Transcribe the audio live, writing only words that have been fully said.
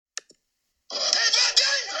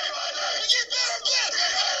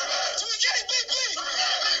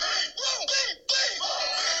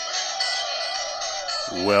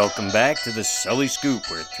Welcome back to the Sully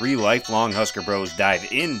Scoop, where three lifelong Husker bros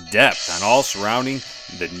dive in depth on all surrounding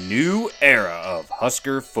the new era of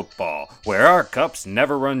Husker football, where our cups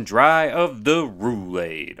never run dry of the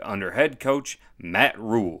Roulade under head coach Matt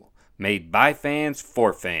Rule, made by fans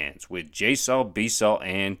for fans with JSul, BSul,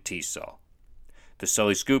 and TSul. The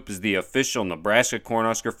Sully Scoop is the official Nebraska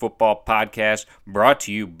Cornhusker football podcast brought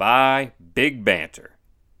to you by Big Banter.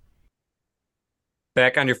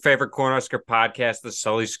 Back on your favorite Cornhusker podcast, the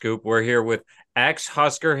Sully Scoop. We're here with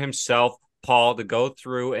ex-Husker himself, Paul, to go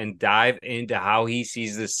through and dive into how he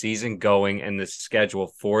sees the season going and the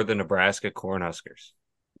schedule for the Nebraska Cornhuskers.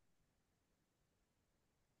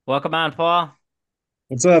 Welcome on, Paul.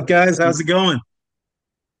 What's up, guys? How's it going?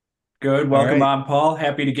 Good. Welcome on, Paul.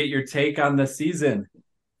 Happy to get your take on the season.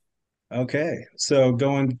 Okay, so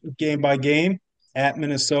going game by game at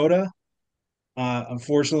Minnesota.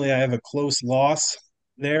 Unfortunately, I have a close loss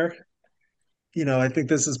there. I think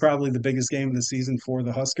this is probably the biggest game of the season for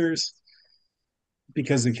the Huskers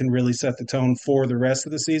because it can really set the tone for the rest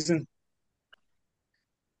of the season.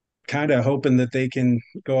 Kind of hoping that they can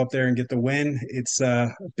go up there and get the win. It's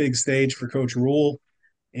a big stage for Coach Rule,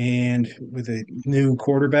 and with a new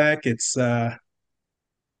quarterback, it's gonna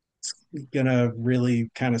really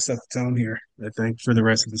kind of set the tone here, I think, for the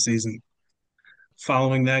rest of the season.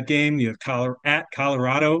 Following that game, you have at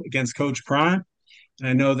Colorado against Coach Prime. And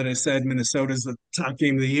I know that I said Minnesota's the top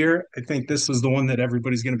game of the year. I think this was the one that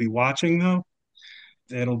everybody's going to be watching, though.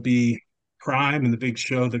 That'll be Prime and the big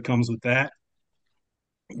show that comes with that.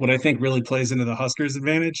 What I think really plays into the Huskers'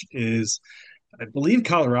 advantage is I believe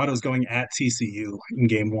Colorado's going at TCU in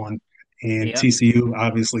game one. And Yep. TCU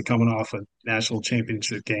obviously coming off a national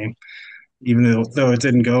championship game. Even though it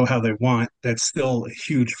didn't go how they want, that's still a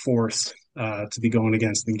huge force to be going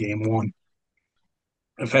against in game one.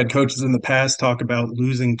 I've had coaches in the past talk about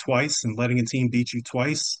losing twice and letting a team beat you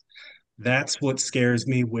twice. That's what scares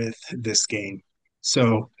me with this game.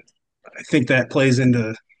 So I think that plays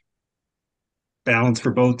into balance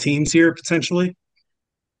for both teams here potentially.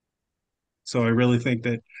 So I really think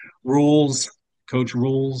that Coach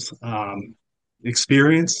Rules,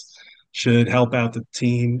 experience should help out the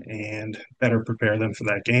team and better prepare them for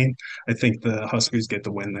that game. I think the Huskers get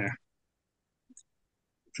the win there.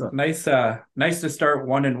 Sure. Nice to start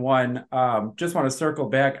 1-1. Just want to circle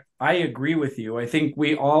back. I agree with you. I think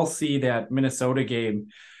we all see that Minnesota game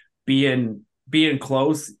being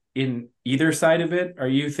close in either side of it. Are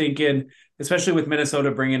you thinking, especially with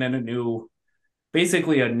Minnesota bringing in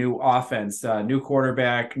basically a new offense, new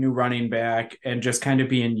quarterback, new running back, and just kind of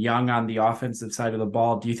being young on the offensive side of the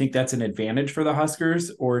ball? Do you think that's an advantage for the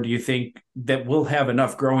Huskers, or do you think that we'll have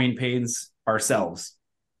enough growing pains ourselves?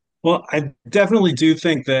 Well, I definitely do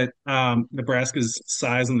think that Nebraska's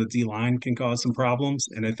size on the D line can cause some problems,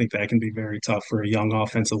 and I think that can be very tough for a young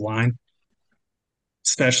offensive line,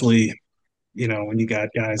 especially when you got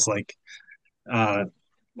guys like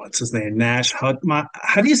what's his name, Nash Hutma.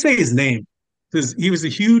 How do you say his name? Because he was a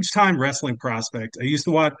huge time wrestling prospect. I used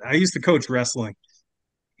to coach wrestling,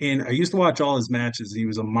 and I used to watch all his matches. He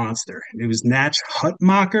was a monster. It was Nash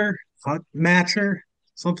Hutmacher,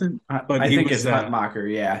 something. But I he think was it's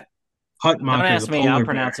Hutmacher, yeah. Don't Hutmacher, the ask me. I'll polar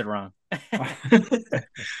pronounce bear. it wrong.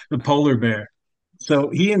 The polar bear.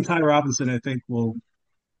 So he and Ty Robinson, I think, will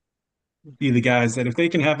be the guys that if they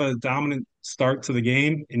can have a dominant start to the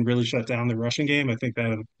game and really shut down the rushing game, I think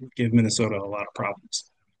that'll give Minnesota a lot of problems.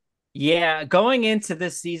 Yeah, going into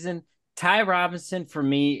this season, Ty Robinson for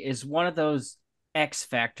me is one of those X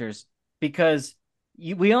factors because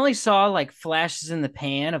we only saw like flashes in the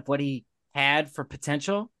pan of what he had for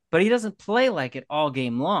potential, but he doesn't play like it all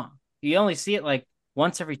game long. You only see it like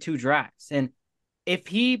once every two drives. And if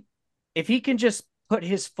he can just put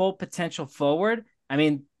his full potential forward, I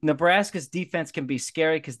mean, Nebraska's defense can be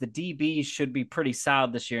scary because the DBs should be pretty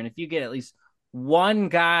solid this year. And if you get at least one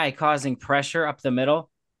guy causing pressure up the middle,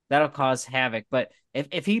 that'll cause havoc. But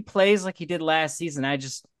if he plays like he did last season,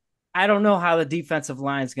 I don't know how the defensive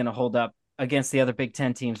line is going to hold up against the other Big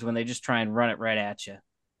Ten teams when they just try and run it right at you.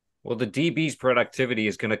 Well, the DB's productivity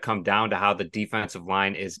is going to come down to how the defensive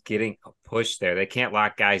line is getting a push there. They can't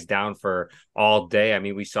lock guys down for all day. I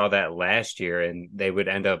mean, we saw that last year, and they would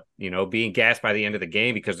end up, being gassed by the end of the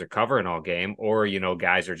game because they're covering all game, or,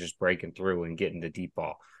 guys are just breaking through and getting the deep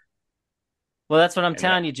ball. Well, that's what I'm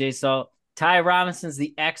telling you, JSul. Ty Robinson's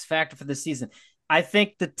the X factor for the season. I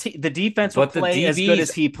think the defense will play as good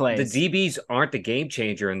as he plays. The DBs aren't the game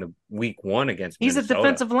changer in the week one against Minnesota. He's a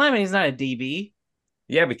defensive lineman. He's not a DB.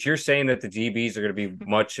 Yeah, but you're saying that the DBs are going to be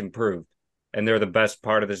much improved and they're the best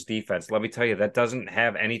part of this defense. Let me tell you, that doesn't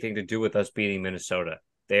have anything to do with us beating Minnesota.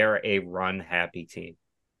 They're a run-happy team.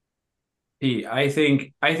 I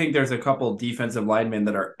think there's a couple defensive linemen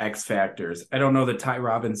that are X factors. I don't know that Ty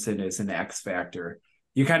Robinson is an X factor.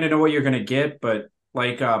 You kind of know what you're going to get, but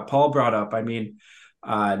like Paul brought up, I mean,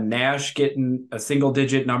 Nash getting a single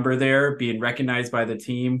digit number there, being recognized by the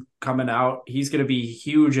team coming out, he's going to be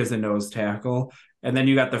huge as a nose tackle. And then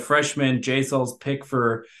you got the freshman JSul's pick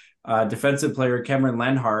for defensive player Cameron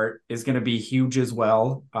Lenhart is going to be huge as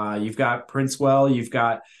well. You've got Princewell, you've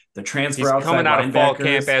got the transfer He's outside coming out of fall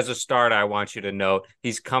camp linebackers. as a starter, I want you to note.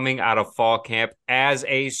 He's coming out of fall camp as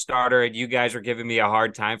a starter, and you guys are giving me a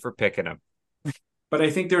hard time for picking him. But I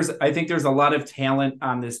think there's a lot of talent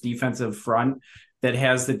on this defensive front that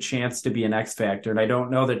has the chance to be an X factor. And I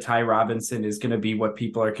don't know that Ty Robinson is going to be what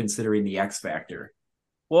people are considering the X factor.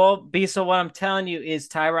 Well, so what I'm telling you is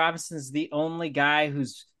Ty Robinson's the only guy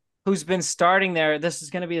who's been starting there. This is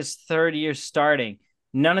going to be his third year starting.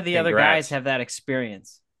 None of the other guys have that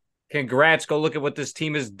experience. Congrats. Go look at what this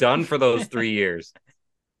team has done for those 3 years.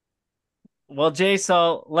 Well,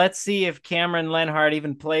 JSul, let's see if Cameron Lenhart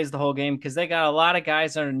even plays the whole game, because they got a lot of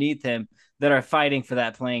guys underneath him that are fighting for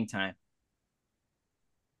that playing time.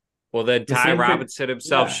 Well, then Ty Robinson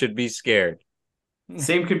himself should be scared.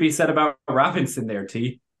 Same could be said about Robinson there,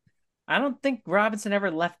 T. I don't think Robinson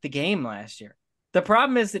ever left the game last year. The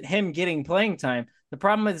problem isn't him getting playing time. The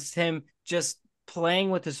problem is him just playing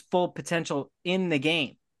with his full potential in the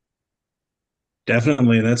game.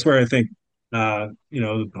 Definitely. That's where I think,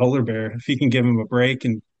 the polar bear, if he can give him a break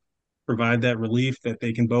and provide that relief that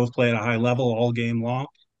they can both play at a high level all game long,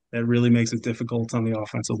 that really makes it difficult on the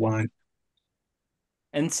offensive line.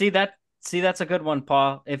 And that's a good one,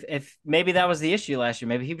 Paul. If maybe that was the issue last year,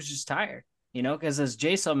 maybe he was just tired, because as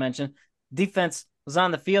JSul mentioned, defense was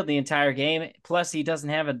on the field the entire game. Plus, he doesn't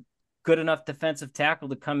have a good enough defensive tackle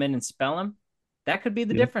to come in and spell him. That could be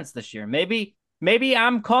the difference this year. Maybe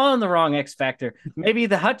I'm calling the wrong X factor. Maybe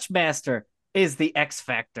the Hutchmaster is the X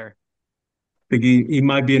factor. I think he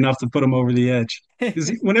might be enough to put him over the edge.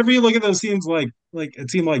 Because whenever you look at those teams like a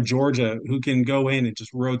team like Georgia, who can go in and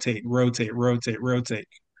just rotate,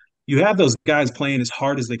 you have those guys playing as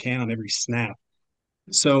hard as they can on every snap.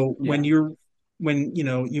 So you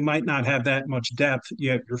might not have that much depth,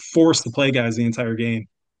 you're forced to play guys the entire game.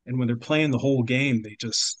 And when they're playing the whole game, they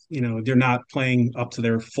just, they're not playing up to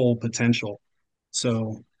their full potential.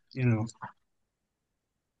 So,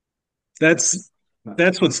 that's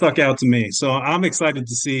what stuck out to me. So I'm excited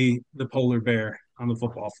to see the polar bear on the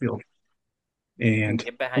football field, and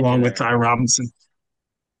along with Ty Robinson.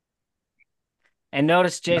 And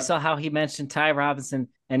notice, JSul, how he mentioned Ty Robinson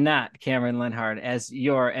and not Cameron Lenhart as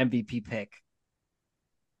your MVP pick.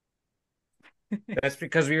 That's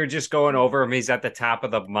because we were just going over him. He's at the top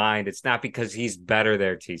of the mind. It's not because he's better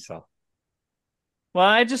there, T-Cell. Well,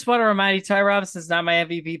 I just want to remind you, Ty Robinson's not my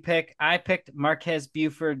MVP pick. I picked Marquez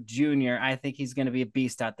Buford Jr. I think he's going to be a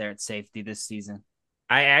beast out there at safety this season.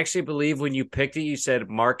 I actually believe when you picked it, you said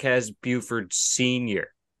Marquez Buford Sr.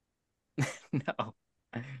 No.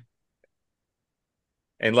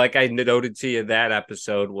 And like I noted to you, that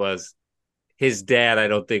episode was his dad, I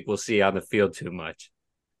don't think we'll see on the field too much.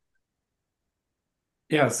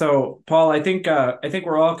 Yeah, so Paul, I think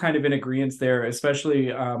we're all kind of in agreement there,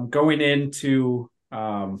 especially going into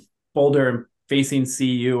Boulder and facing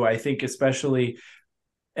CU. I think especially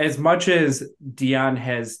as much as Dion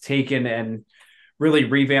has taken and really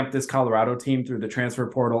revamped this Colorado team through the transfer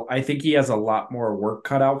portal, I think he has a lot more work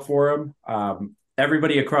cut out for him.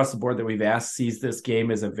 Everybody across the board that we've asked sees this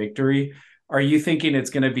game as a victory. Are you thinking it's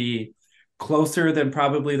going to be closer than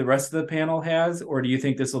probably the rest of the panel has, or do you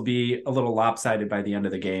think this will be a little lopsided by the end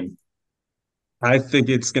of the game? I think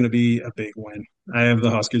it's going to be a big win. I have the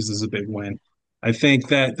Huskers as a big win. I think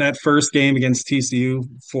that first game against TCU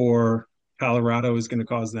for Colorado is going to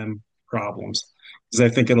cause them problems, because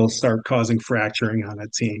I think it'll start causing fracturing on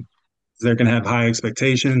that team. They're going to have high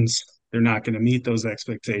expectations. They're not going to meet those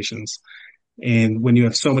expectations. And when you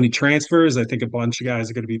have so many transfers, I think a bunch of guys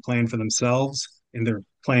are going to be playing for themselves, and they're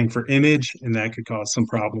playing for image, and that could cause some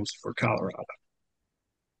problems for Colorado.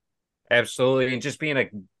 Absolutely. And just being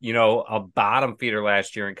a bottom feeder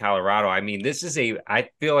last year in Colorado. I mean, I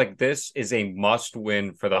feel like this is a must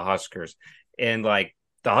win for the Huskers. And like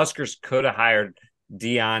the Huskers could have hired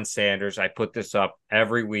Deion Sanders. I put this up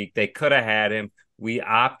every week. They could have had him. We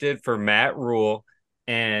opted for Matt Rule.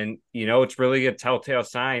 And, it's really a telltale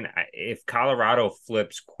sign. If Colorado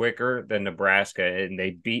flips quicker than Nebraska and they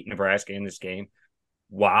beat Nebraska in this game,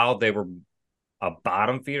 while they were a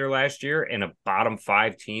bottom feeder last year and a bottom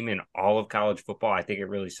 5 team in all of college football, I think it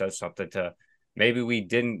really says something to maybe we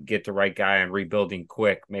didn't get the right guy on rebuilding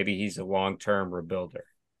quick. Maybe he's a long-term rebuilder.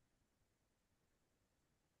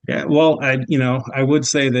 Yeah, well, I would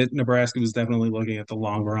say that Nebraska was definitely looking at the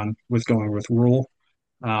long run with going with Rule.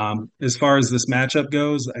 As far as this matchup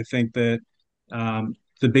goes, I think that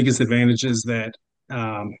the biggest advantages that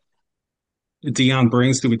Dion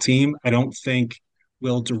brings to a team, I don't think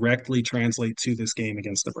will directly translate to this game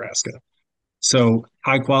against Nebraska. So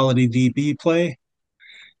high quality DB play,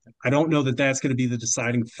 I don't know that that's going to be the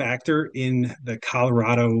deciding factor in the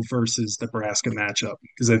Colorado versus Nebraska matchup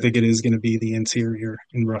because I think it is going to be the interior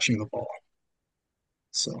in rushing the ball.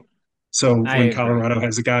 So, so I when agree. Colorado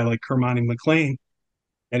has a guy like Kermani McLean,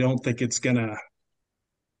 I don't think it's gonna.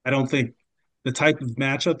 I don't think the type of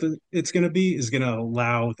matchup that it's going to be is going to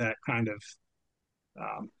allow that kind of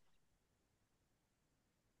um,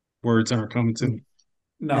 words aren't coming to me.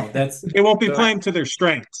 No, that's They won't be So playing to their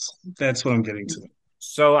strengths. That's what I'm getting to.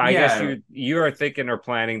 So I guess yeah. you are thinking or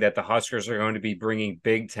planning that the Huskers are going to be bringing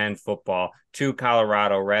Big Ten football to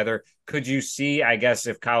Colorado. Rather, could you see? I guess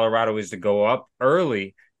if Colorado is to go up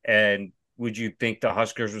early, and would you think the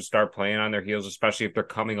Huskers would start playing on their heels, especially if they're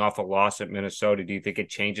coming off a loss at Minnesota? Do you think it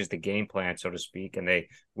changes the game plan, so to speak, and they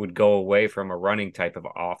would go away from a running type of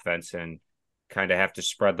offense and kind of have to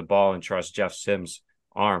spread the ball and trust Jeff Sims'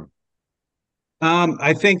 arm?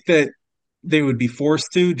 I think that they would be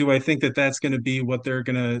forced to. Do I think that that's going to be what they're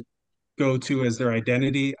going to go to as their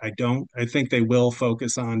identity? I don't. I think they will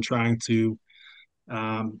focus on trying to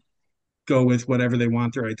um, go with whatever they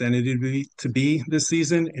want their identity to be this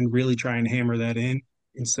season and really try and hammer that in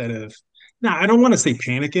instead of. Now, I don't want to say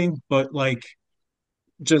panicking, but like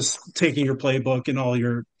just taking your playbook and all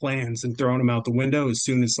your plans and throwing them out the window as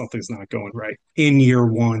soon as something's not going right in year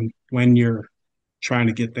one when you're trying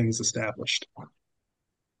to get things established.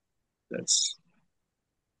 That's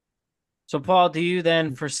So, Paul, do you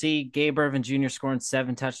then foresee Gabe Irvin Jr. scoring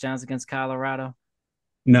 7 touchdowns against Colorado?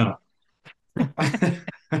 no,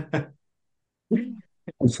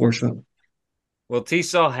 unfortunately. Well,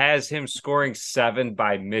 TSL has him scoring 7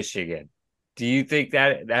 by Michigan. Do you think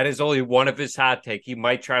that is only one of his hot take? He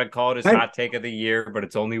might try to call it his hot take of the year, but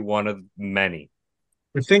it's only one of many.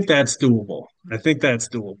 I think that's doable. I think that's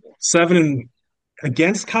doable. Seven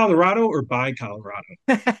against Colorado or by Colorado?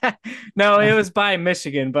 No, it was by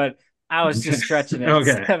Michigan, but I was just stretching it.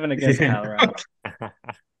 Okay. 7 against Yeah. Colorado.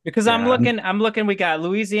 Because Yeah. I'm looking, we got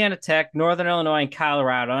Louisiana Tech, Northern Illinois, and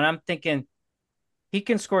Colorado. And I'm thinking he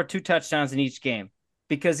can score 2 touchdowns in each game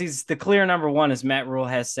because he's the clear number one, as Matt Rule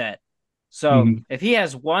has said. So if he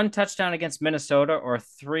has 1 touchdown against Minnesota or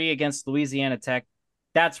 3 against Louisiana Tech,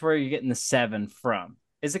 that's where you're getting the 7 from.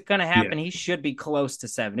 Is it going to happen? Yeah. He should be close to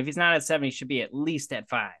 7. If he's not at 7, he should be at least at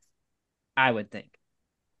 5, I would think.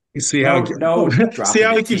 You see how see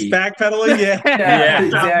how he keeps backpedaling? Yeah. Yeah,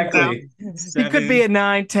 exactly. He could be at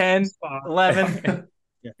 9, 10, 11.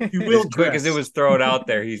 Yeah. He will As quick as it was thrown out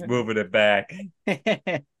there, he's moving it back.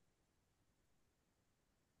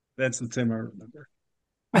 That's the Tim I remember.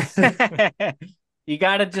 You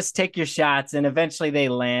got to just take your shots and eventually they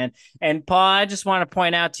land. And Paul, I just want to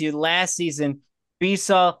point out to you last season,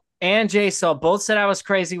 JSul and JSul both said I was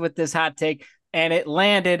crazy with this hot take and it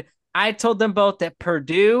landed. I told them both that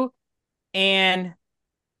Purdue and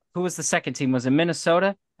who was the second team? Was it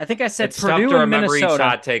Minnesota? I think I said It's tough Purdue to and remember each Minnesota.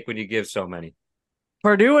 hot take when you give so many.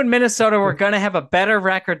 Purdue and Minnesota were going to have a better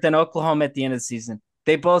record than Oklahoma at the end of the season.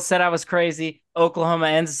 They both said I was crazy. Oklahoma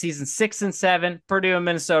ends the season 6-7. Purdue and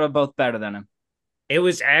Minnesota both better than them. It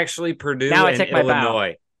was actually Purdue Now I and take my bow.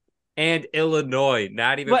 Illinois. And Illinois,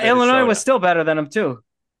 not even Well, Minnesota. Illinois was still better than them too.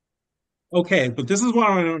 Okay, but this is what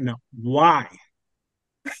I don't know. Why?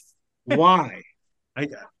 Why? I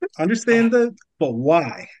understand but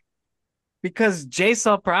why? Because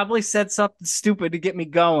JSul probably said something stupid to get me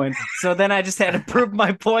going. So then I just had to prove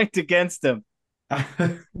my point against him.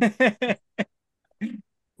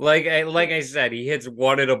 Like I said, he hits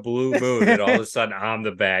one in a blue moon, and all of a sudden I'm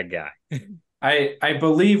the bad guy. I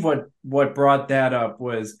believe what brought that up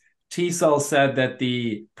was TSL said that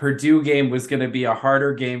the Purdue game was going to be a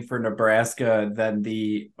harder game for Nebraska than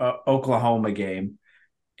the Oklahoma game.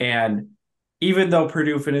 And even though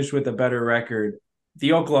Purdue finished with a better record,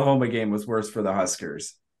 the Oklahoma game was worse for the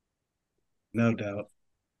Huskers. No doubt.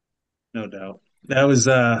 No doubt. That was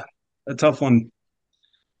a tough one.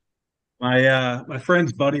 My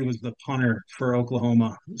friend's buddy was the punter for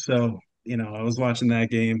Oklahoma. So, I was watching that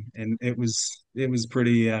game and it was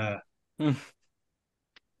pretty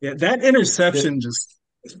yeah, that interception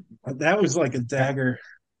that was like a dagger.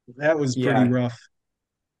 That was pretty rough.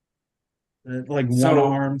 Like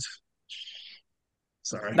one-armed.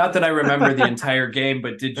 Sorry. Not that I remember the entire game,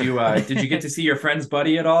 but did you get to see your friend's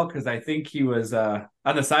buddy at all? Because I think he was on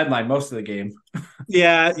the sideline most of the game.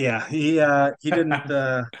 Yeah. He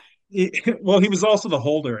didn't well, he was also the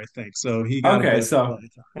holder, I think, so he got a Okay, bit of so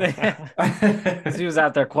play time. So he was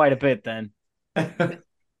out there quite a bit then.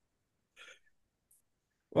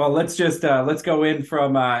 well, let's go in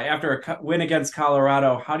from after a win against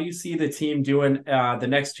Colorado. How do you see the team doing the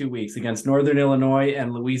next 2 weeks against Northern Illinois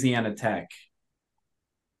and Louisiana Tech?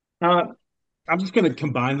 Uh, I'm just going to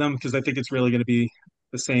combine them because I think it's really going to be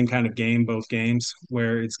the same kind of game, both games,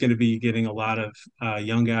 where it's going to be getting a lot of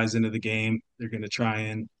young guys into the game. They're going to try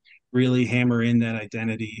and really hammer in that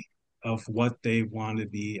identity of what they want to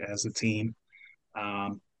be as a team.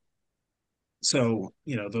 Um, so,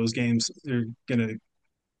 those games, they're going to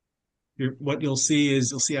what you'll see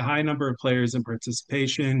is you'll see a high number of players in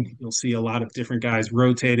participation. You'll see a lot of different guys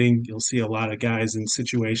rotating. You'll see a lot of guys in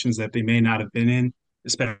situations that they may not have been in,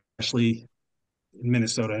 especially in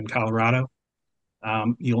Minnesota and Colorado.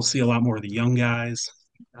 You'll see a lot more of the young guys.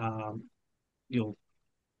 You'll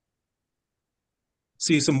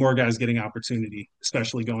see some more guys getting opportunity,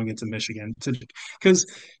 especially going into Michigan. Because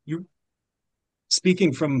you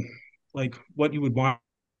speaking from like what you would want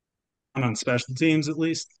on special teams, at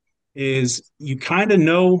least, is you kind of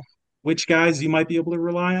know which guys you might be able to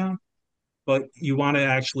rely on, but you want to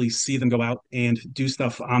actually see them go out and do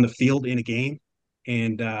stuff on the field in a game,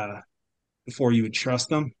 and before you would trust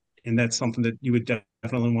them. And that's something that you would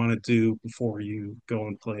definitely want to do before you go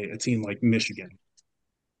and play a team like Michigan.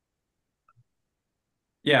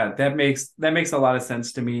 Yeah, that makes a lot of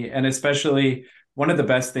sense to me. And especially one of the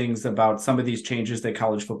best things about some of these changes that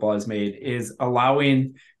college football has made is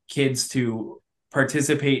allowing kids to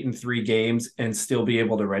participate in 3 games and still be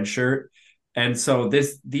able to redshirt. And so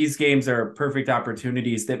these games are perfect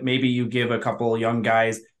opportunities that maybe you give a couple young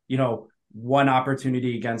guys, one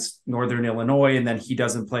opportunity against Northern Illinois, and then he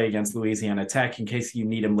doesn't play against Louisiana Tech in case you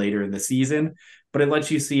need him later in the season. But it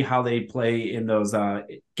lets you see how they play in those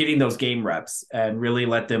getting those game reps and really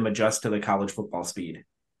let them adjust to the college football speed.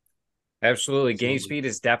 Absolutely. Game Absolutely. speed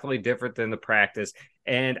is definitely different than the practice.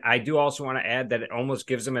 And I do also want to add that it almost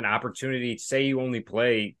gives them an opportunity. Say you only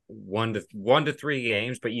play one to 3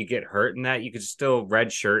 games, but you get hurt in that, you could still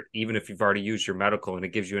redshirt even if you've already used your medical, and it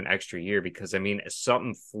gives you an extra year because I mean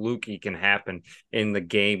something fluky can happen in the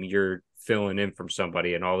game you're filling in from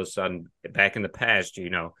somebody, and all of a sudden back in the past,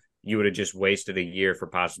 you would have just wasted a year for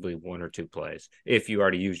possibly 1 or 2 plays if you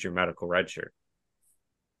already used your medical redshirt.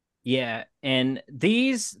 Yeah, and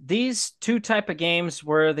these two type of games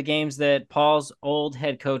were the games that Paul's old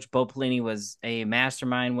head coach Bo Pelini was a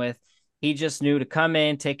mastermind with. He just knew to come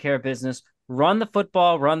in, take care of business, run the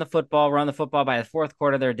football, run the football, run the football. By the fourth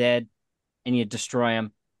quarter, they're dead, and you destroy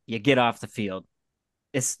them. You get off the field.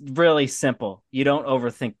 It's really simple. You don't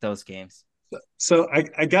overthink those games. So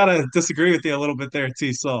I gotta disagree with you a little bit there,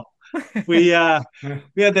 T. So we uh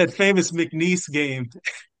we had that famous McNeese game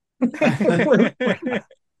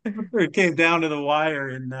where it came down to the wire,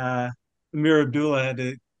 and Amir Abdullah had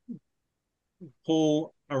to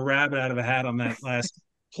pull a rabbit out of a hat on that last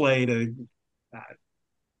play to uh,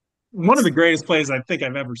 one of the greatest plays I think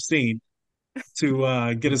I've ever seen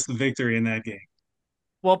to get us the victory in that game.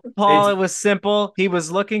 Well, Paul, It's it was simple. He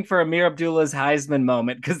was looking for Amir Abdullah's Heisman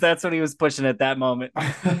moment because that's what he was pushing at that moment.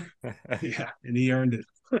 Yeah, and he earned it,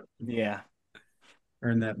 Yeah.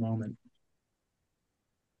 earned that moment.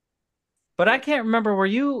 But I can't remember. Were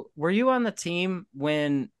you on the team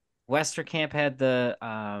when Westerkamp had the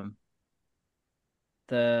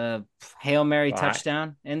Hail Mary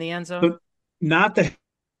touchdown in the end zone? So not the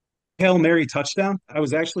Hail Mary touchdown. I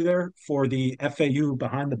was actually there for the FAU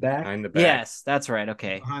Behind the back. Yes, that's right.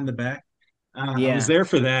 Okay. behind the back. I was Yeah. there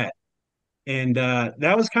for that. And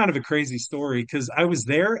that was kind of a crazy story because I was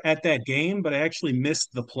there at that game, but I actually missed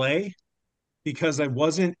the play because I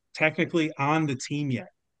wasn't technically on the team yet.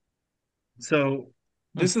 So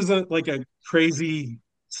this is a crazy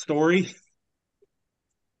story.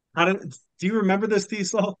 Do you remember this,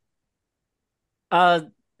 Diesel? Uh,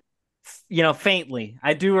 faintly.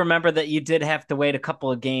 I do remember that you did have to wait a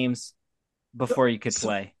couple of games before you could So,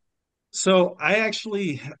 play. so I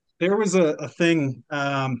actually there was a thing.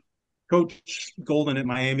 Coach Golden at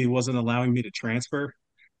Miami wasn't allowing me to transfer,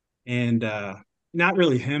 and not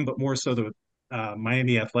really him, but more so the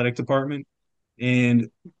Miami athletic department. And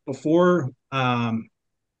before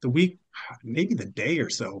the week, maybe the day or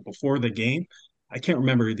so before the game, I can't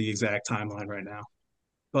remember the exact timeline right now,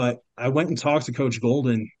 but I went and talked to Coach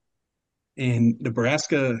Golden, and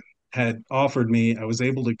Nebraska had offered me. I was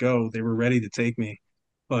able to go. They were ready to take me,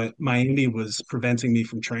 but Miami was preventing me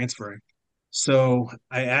from transferring. So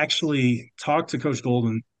I actually talked to Coach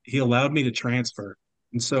Golden. He allowed me to transfer.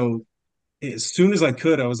 And so as soon as I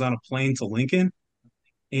could, I was on a plane to Lincoln,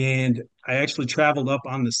 and I actually traveled up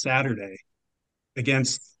on the Saturday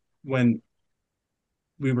against when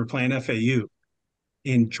we were playing FAU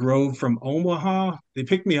and drove from Omaha. They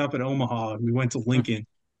picked me up at Omaha and we went to Lincoln.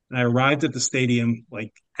 And I arrived at the stadium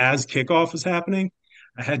like as kickoff was happening.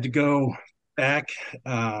 I had to go back.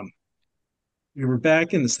 We were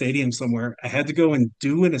back in the stadium somewhere. I had to go and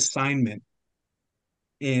do an assignment,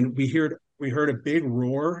 and we heard a big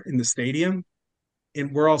roar in the stadium,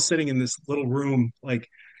 and we're all sitting in this little room, like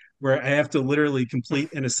where I have to literally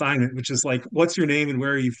complete an assignment, which is like, what's your name and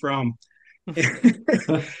where are you from?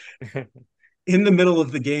 In the middle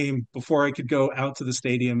of the game before I could go out to the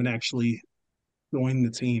stadium and actually join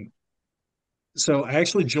the team. So I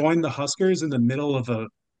actually joined the Huskers in the middle of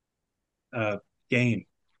a game,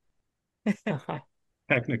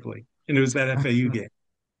 technically, and it was that FAU game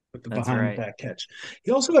with the That's behind the right. back catch.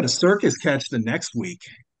 He also had a circus catch the next week.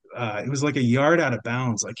 It was like a yard out of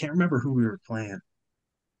bounds. I can't remember who we were playing,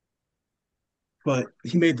 but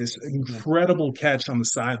he made this incredible catch on the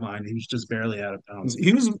sideline. He was just barely out of bounds.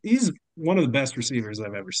 He's one of the best receivers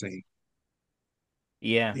I've ever seen.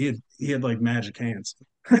 Yeah. He had like magic hands.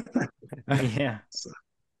 Yeah. So,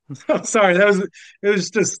 sorry, it was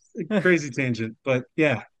just a crazy tangent, but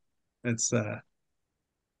yeah, that's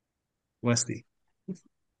Westy.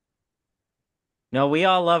 No, we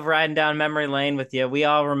all love riding down memory lane with you. We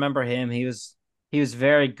all remember him. He was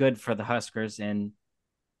very good for the Huskers, and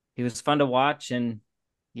he was fun to watch. And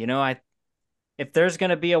if there's going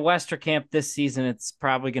to be a Westerkamp this season, it's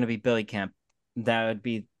probably going to be Billy Kemp. That would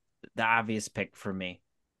be the obvious pick for me.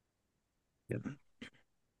 Yep.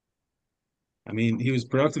 I mean, he was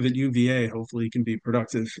productive at UVA. Hopefully, he can be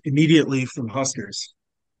productive immediately from Huskers.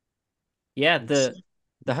 Yeah, the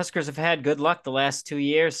Huskers have had good luck the last 2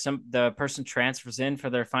 years. The person transfers in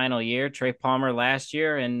for their final year. Trey Palmer last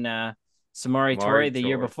year and Samori Torrey the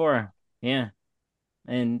year before. Yeah,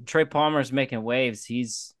 and Trey Palmer's making waves.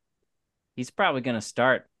 He's probably going to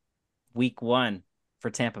start week 1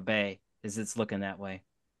 for Tampa Bay, as it's looking that way.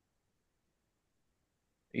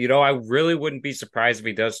 I really wouldn't be surprised if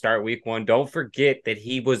he does start week 1. Don't forget that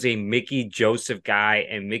he was a Mickey Joseph guy,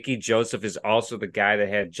 and Mickey Joseph is also the guy that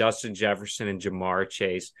had Justin Jefferson and Jamar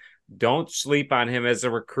Chase. Don't sleep on him as a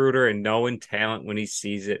recruiter and knowing talent when he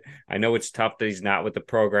sees it. I know it's tough that he's not with the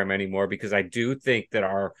program anymore, because I do think that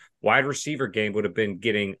our wide receiver game would have been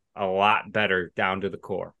getting a lot better down to the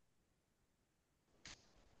core.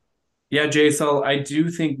 Yeah, JSul, I do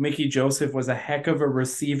think Mickey Joseph was a heck of a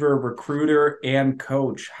receiver, recruiter, and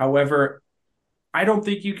coach. However, I don't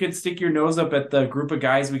think you can stick your nose up at the group of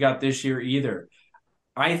guys we got this year either.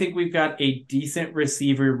 I think we've got a decent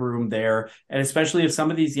receiver room there, and especially if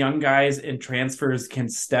some of these young guys and transfers can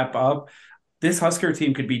step up, this Husker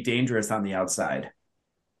team could be dangerous on the outside.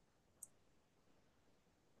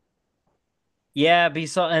 Yeah,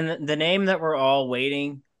 and the name that we're all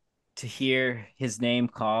waiting to hear his name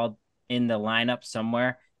called in the lineup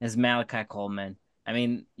somewhere is Malachi Coleman. I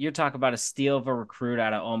mean, you're talking about a steal of a recruit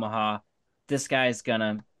out of Omaha. This guy's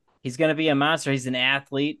he's gonna be a monster. He's an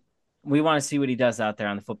athlete. We want to see what he does out there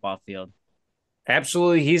on the football field.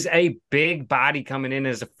 Absolutely. He's a big body coming in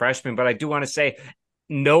as a freshman, but I do want to say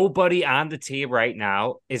nobody on the team right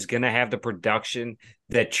now is going to have the production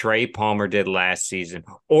that Trey Palmer did last season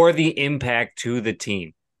or the impact to the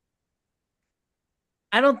team.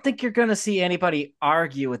 I don't think you're going to see anybody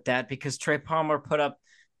argue with that, because Trey Palmer put up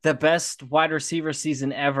the best wide receiver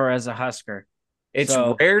season ever as a Husker. It's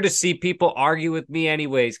rare to see people argue with me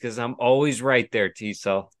anyways, because I'm always right there,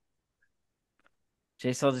 JSul.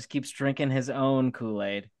 JSul just keeps drinking his own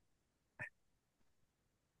Kool-Aid.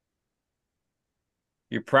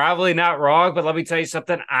 You're probably not wrong, but let me tell you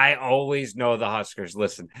something. I always know the Huskers.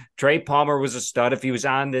 Listen, Trey Palmer was a stud. If he was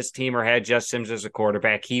on this team or had Jeff Sims as a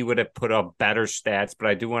quarterback, he would have put up better stats. But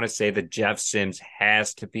I do want to say that Jeff Sims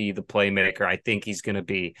has to be the playmaker I think he's going to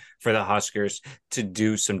be for the Huskers to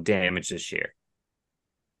do some damage this year.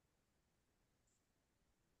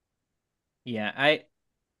 Yeah,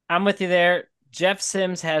 I'm with you there. Jeff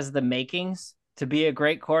Sims has the makings to be a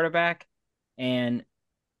great quarterback,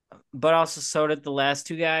 but also so did the last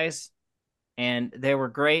two guys, and they were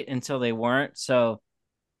great until they weren't. So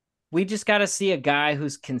we just got to see a guy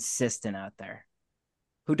who's consistent out there,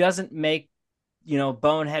 who doesn't make,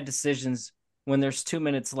 bonehead decisions when there's 2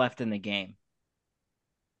 minutes left in the game.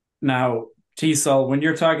 Now, JSul, when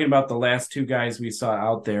you're talking about the last two guys we saw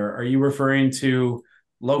out there, are you referring to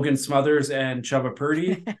Logan Smothers and Chubba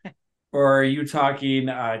Purdy? Or are you talking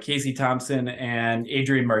Casey Thompson and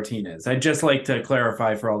Adrian Martinez? I'd just like to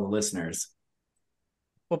clarify for all the listeners.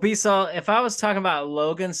 Well, JSul, if I was talking about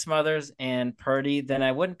Logan Smothers and Purdy, then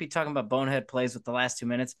I wouldn't be talking about bonehead plays with the last 2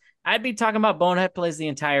 minutes. I'd be talking about bonehead plays the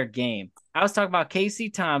entire game. I was talking about Casey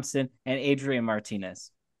Thompson and Adrian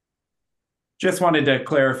Martinez. Just wanted to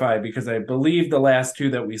clarify because I believe the last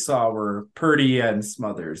two that we saw were Purdy and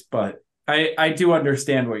Smothers, but I do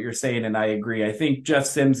understand what you're saying, and I agree. I think Jeff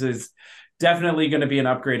Sims is definitely going to be an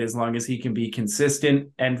upgrade as long as he can be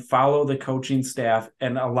consistent and follow the coaching staff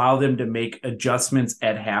and allow them to make adjustments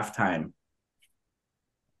at halftime.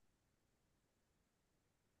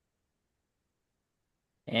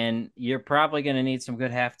 And you're probably going to need some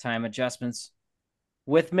good halftime adjustments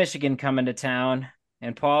with Michigan coming to town.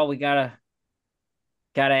 And Paul, we gotta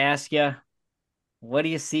ask you, what do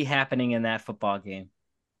you see happening in that football game?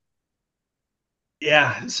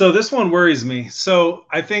 Yeah, so this one worries me. So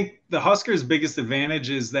I think the Huskers' biggest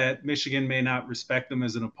advantage is that Michigan may not respect them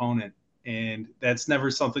as an opponent. And that's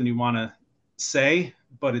never something you want to say,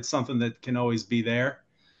 but it's something that can always be there.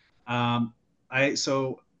 Um,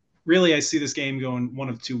 so really I see this game going one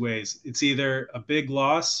of two ways. It's either a big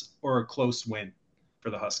loss or a close win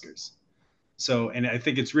for the Huskers. So, and I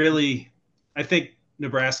think it's really, I think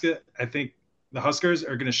Nebraska, I think the Huskers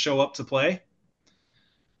are going to show up to play.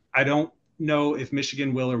 I don't know if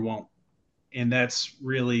Michigan will or won't. And that's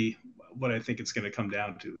really what I think it's going to come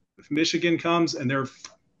down to. If Michigan comes and they're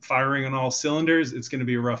firing on all cylinders, it's going to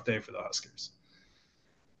be a rough day for the Huskers.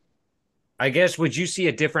 I guess, would you see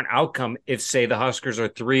a different outcome if, say, the Huskers are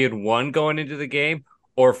 3-1 going into the game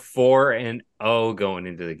or 4-0 going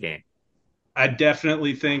into the game? I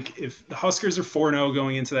definitely think if the Huskers are 4-0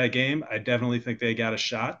 going into that game, I definitely think they got a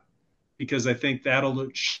shot, because I think that'll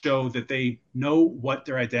show that they know what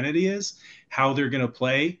their identity is, how they're going to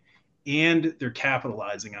play, and they're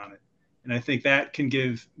capitalizing on it. And I think that can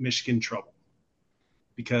give Michigan trouble,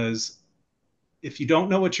 because if you don't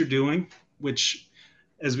know what you're doing, which,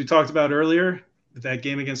 as we talked about earlier, that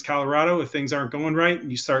game against Colorado, if things aren't going right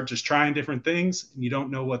and you start just trying different things and you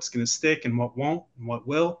don't know what's going to stick and what won't and what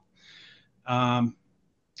will,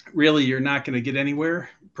 really you're not going to get anywhere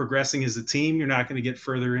progressing as a team. You're not going to get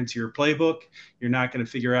further into your playbook. You're not going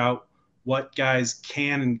to figure out what guys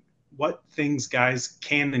can and what things guys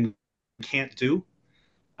can and can't do.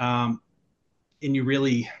 And you're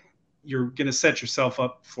going to set yourself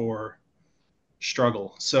up for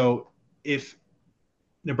struggle. So if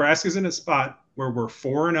Nebraska's in a spot where we're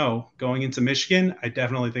 4-0 going into Michigan, I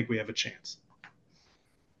definitely think we have a chance.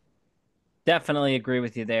 Definitely agree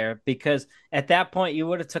with you there, because at that point you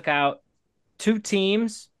would have took out two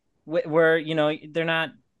teams where, you know, they're not,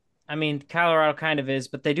 I mean, Colorado kind of is,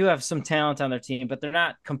 but they do have some talent on their team, but they're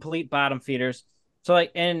not complete bottom feeders. So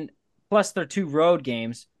like, and plus they're two road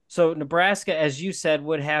games. So Nebraska, as you said,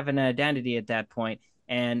 would have an identity at that point.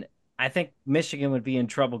 And I think Michigan would be in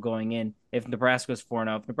trouble going in if Nebraska was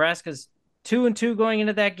 4-0. If Nebraska's 2-2 going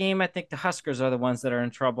into that game, I think the Huskers are the ones that are in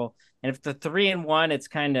trouble. And if the 3-1, it's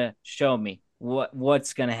kind of show me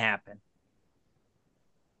what's going to happen.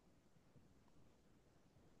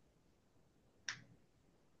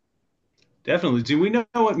 Definitely. Do we know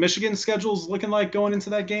what Michigan's schedule is looking like going into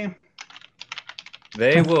that game?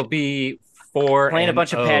 They will be 4 Playing a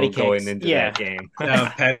bunch of patty cakes going into that game.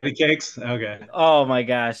 Patty cakes. Okay. Oh my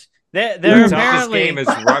gosh, they're the toughest apparently game is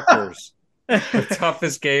Rutgers. The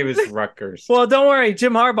toughest game is Rutgers. Well, don't worry,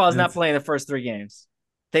 Jim Harbaugh is not playing the first three games.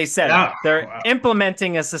 They said they're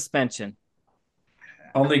implementing a suspension.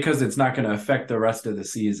 Only because it's not going to affect the rest of the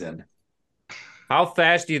season. How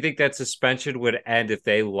fast do you think that suspension would end if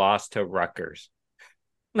they lost to Rutgers?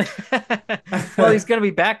 Well, he's going to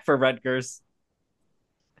be back for Rutgers.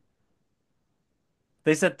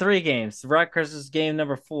 They said 3 games. Rutgers is game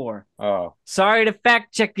number 4. Oh. Sorry to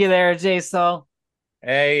fact check you there, JSul.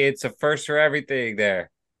 Hey, it's a first for everything there.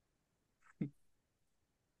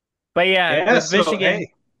 But yeah, with Michigan.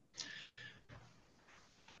 Hey.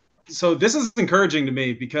 So this is encouraging to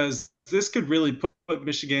me, because this could really put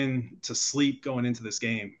Michigan to sleep going into this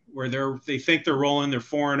game, where they think they're rolling, they're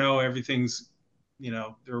 4-0, everything's, you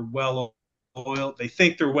know, they're well oiled. They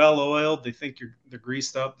think they're well oiled. They think they're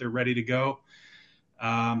greased up. They're ready to go.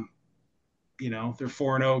 You know, they're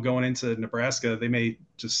 4-0 going into Nebraska.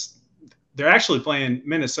 They're actually playing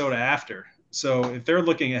Minnesota after. So if they're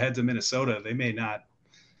looking ahead to Minnesota, they may not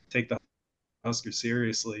take the Huskers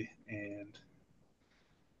seriously, and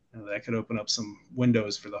that could open up some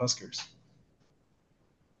windows for the Huskers.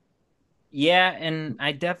 Yeah, and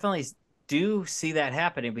I definitely do see that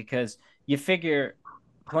happening, because you figure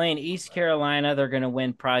playing East Carolina, they're going to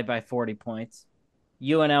win probably by 40 points.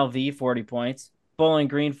 UNLV, 40 points. Bowling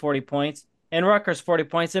Green, 40 points. And Rutgers, 40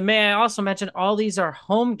 points. And may I also mention, all these are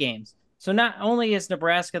home games. So not only is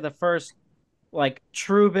Nebraska the first, like,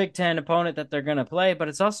 true Big Ten opponent that they're going to play, but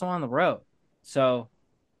it's also on the road. So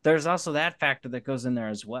there's also that factor that goes in there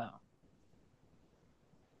as well.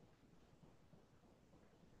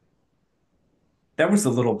 that was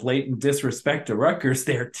a little blatant disrespect to Rutgers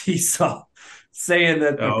there, JSul, saying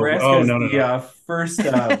that Nebraska Oh, is no, no, no. the first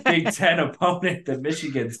Big Ten opponent that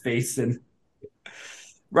Michigan's facing.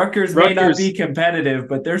 Rutgers may not be Rutgers, competitive,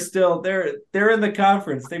 but they're in the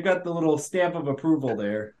conference. They've got the little stamp of approval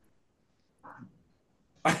there.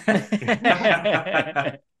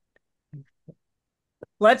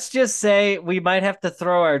 Let's just say we might have to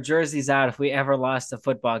throw our jerseys out if we ever lost a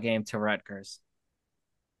football game to Rutgers.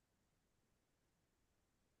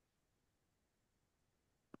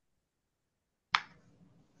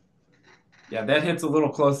 Yeah, that hits a little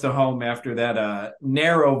close to home after that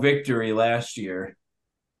narrow victory last year.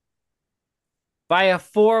 By a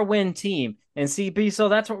 4-win team. And CB, so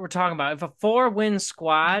that's what we're talking about. If a 4-win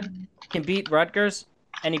squad can beat Rutgers,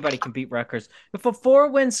 anybody can beat Rutgers. If a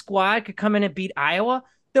 4-win squad could come in and beat Iowa,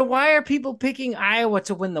 then why are people picking Iowa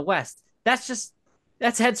to win the West? That's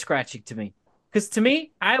head scratching to me. Because to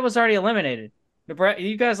me, Iowa's already eliminated.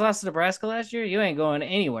 You guys lost to Nebraska last year. You ain't going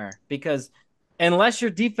anywhere because unless your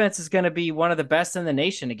defense is going to be one of the best in the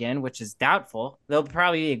nation again, which is doubtful, they'll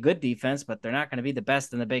probably be a good defense, but they're not going to be the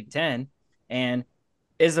best in the Big Ten. And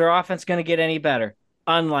is their offense going to get any better?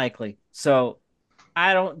 Unlikely. So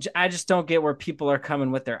I just don't get where people are coming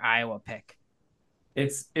with their Iowa pick.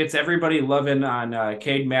 It's everybody loving on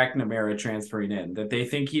Cade McNamara transferring in, that they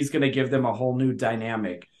think he's going to give them a whole new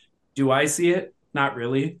dynamic. Do I see it? Not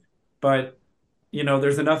really. But,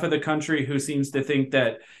 there's enough of the country who seems to think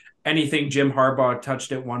that anything Jim Harbaugh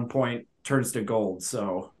touched at one point turns to gold.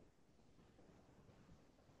 So,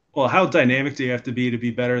 well, how dynamic do you have to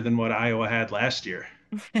be better than what Iowa had last year?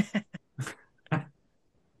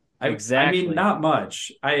 Exactly. I mean, not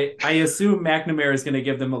much. I assume McNamara is going to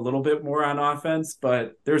give them a little bit more on offense,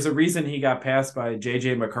 but there's a reason he got passed by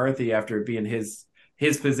JJ McCarthy after it being his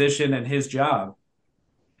position and his job.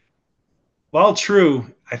 Well,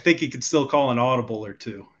 true. I think he could still call an audible or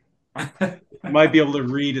two. Might be able to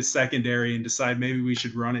read a secondary and decide maybe we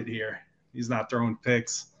should run it here. He's not throwing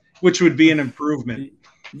picks, which would be an improvement.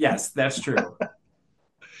 Yes, that's true.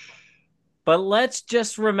 But let's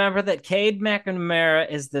just remember that Cade McNamara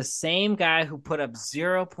is the same guy who put up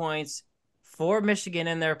 0 points for Michigan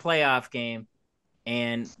in their playoff game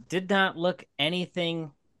and did not look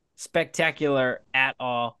anything spectacular at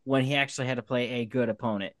all when he actually had to play a good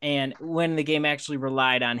opponent. And when the game actually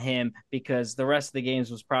relied on him because the rest of the games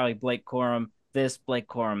was probably Blake Corum this, Blake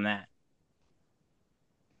Corum that.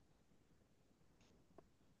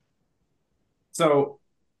 So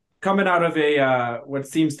coming out of a what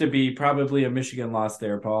seems to be probably a Michigan loss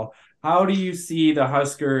there, Paul, how do you see the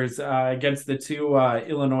Huskers against the two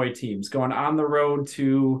Illinois teams going on the road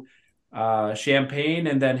to Champaign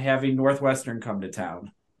and then having Northwestern come to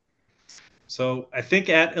town? So I think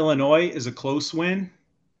at Illinois is a close win.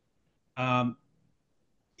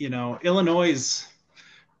 Illinois is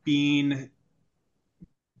being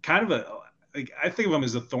kind of I think of them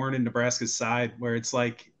as a thorn in Nebraska's side, where it's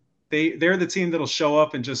like they're the team that'll show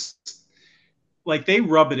up and just like they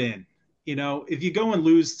rub it in. If you go and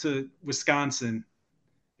lose to Wisconsin,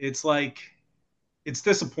 it's like it's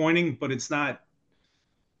disappointing, but it's not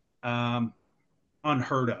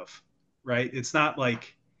unheard of, right? It's not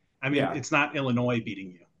like, It's not Illinois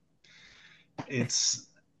beating you. It's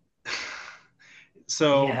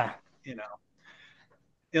so, yeah.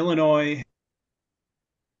 Illinois,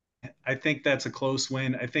 I think that's a close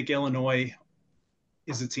win. I think Illinois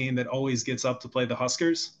is a team that always gets up to play the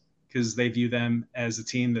Huskers because they view them as a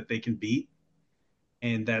team that they can beat.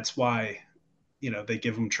 And that's why, they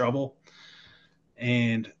give them trouble.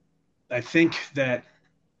 And I think that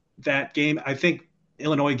game, I think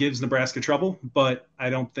Illinois gives Nebraska trouble, but I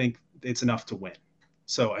don't think it's enough to win.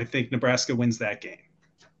 So I think Nebraska wins that game.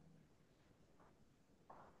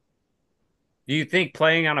 Do you think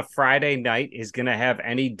playing on a Friday night is going to have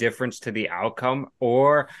any difference to the outcome?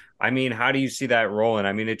 Or, how do you see that rolling?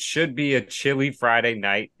 It should be a chilly Friday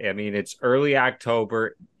night. It's early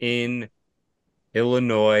October in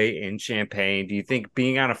Illinois, in Champaign. Do you think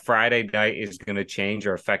being on a Friday night is going to change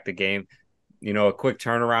or affect the game? A quick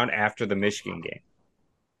turnaround after the Michigan game.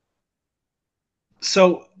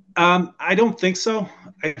 So I don't think so.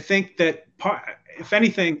 I think that if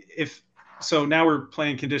anything, so now we're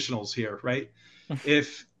playing conditionals here, right?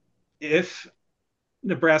 if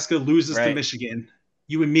Nebraska loses to Michigan,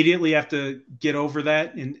 you immediately have to get over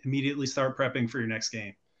that and immediately start prepping for your next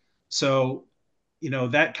game. So,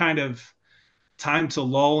 that kind of time to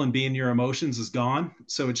lull and be in your emotions is gone.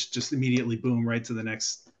 So it's just immediately boom right to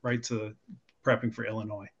prepping for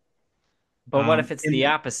Illinois. But what if it's the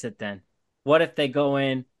opposite then? What if they go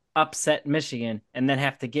in, upset Michigan, and then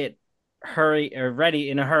have to get ready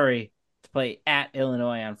in a hurry to play at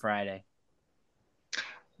Illinois on Friday?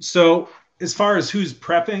 So as far as who's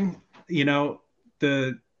prepping,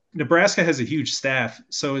 the Nebraska has a huge staff.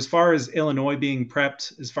 So as far as Illinois being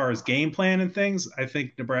prepped, as far as game plan and things, I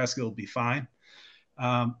think Nebraska will be fine.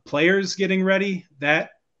 Players getting ready, that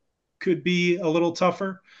could be a little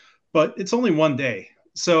tougher, but it's only one day.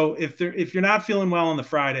 So if you're not feeling well on the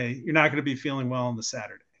Friday, you're not going to be feeling well on the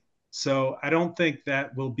Saturday. So I don't think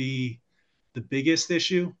that will be the biggest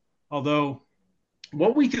issue. Although,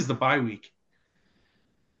 what week is the bye week?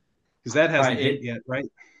 Because that hasn't hit yet, right?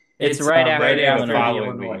 It's right after the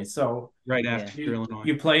Illinois. Week. So right after Illinois.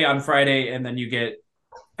 You play on Friday, and then you get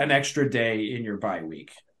an extra day in your bye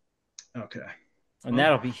week. Okay. And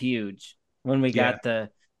that'll be huge when we got the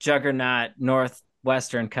juggernaut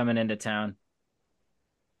Northwestern coming into town.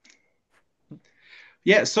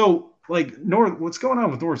 Yeah, so like what's going on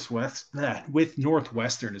with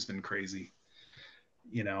Northwestern has been crazy.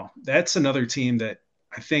 That's another team that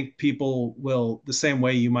I think people will, the same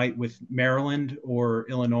way you might with Maryland or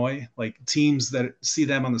Illinois, like teams that see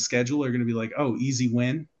them on the schedule are going to be like, oh, easy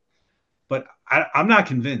win. But I'm not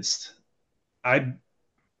convinced.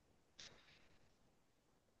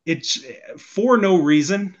 It's for no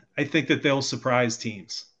reason. I think that they'll surprise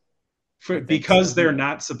teams because they're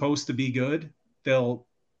not supposed to be good.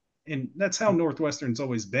 And that's how Northwestern's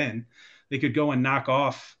always been. They could go and knock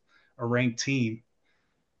off a ranked team.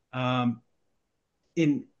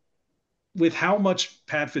 With how much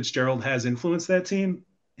Pat Fitzgerald has influenced that team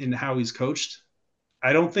and how he's coached,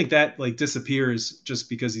 I don't think that like disappears just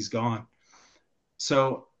because he's gone.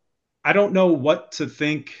 So I don't know what to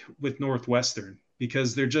think with Northwestern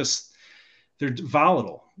because they're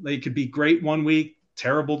volatile. They could be great one week,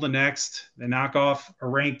 terrible the next. They knock off a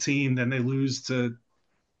ranked team, then they lose to,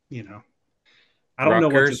 I don't know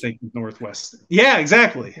what to think with Northwestern. Yeah,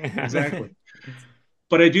 exactly.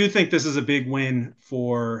 But I do think this is a big win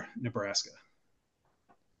for Nebraska.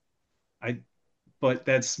 But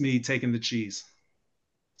that's me taking the cheese.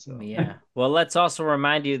 So. Yeah. Well, let's also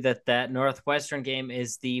remind you that Northwestern game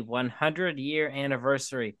is the 100-year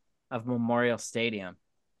anniversary of Memorial Stadium.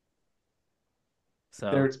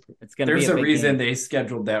 So it's going to be a reason game. They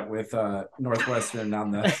scheduled that with Northwestern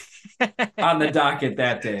on the docket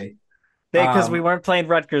that day. Because we weren't playing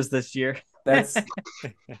Rutgers this year. That's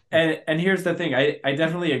and here's the thing. I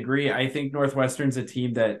definitely agree. I think Northwestern's a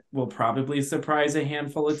team that will probably surprise a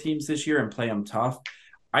handful of teams this year and play them tough.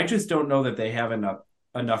 I just don't know that they have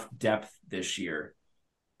enough depth this year.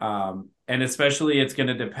 And especially it's going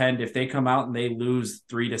to depend if they come out and they lose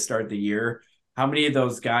 3 to start the year. How many of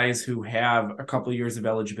those guys who have a couple of years of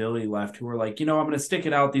eligibility left who are like, I'm going to stick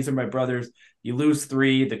it out. These are my brothers. You lose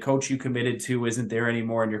 3, the coach you committed to isn't there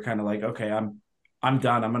anymore. And you're kind of like, okay, I'm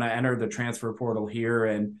done. I'm going to enter the transfer portal here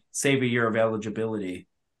and save a year of eligibility.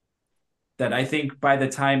 That I think by the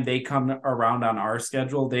time they come around on our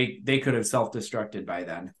schedule, they could have self-destructed by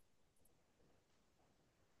then.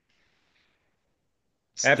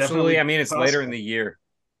 Absolutely. I mean, it's possible. Later in the year.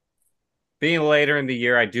 Being later in the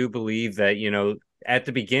year, I do believe that, at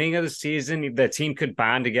the beginning of the season, the team could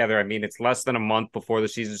bond together. I mean, it's less than a month before the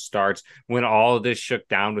season starts when all of this shook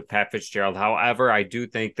down with Pat Fitzgerald. However, I do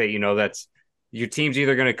think that, that's your team's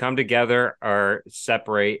either going to come together or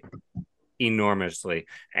separate enormously.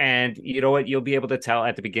 And you know what? You'll be able to tell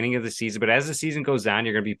at the beginning of the season, but as the season goes on,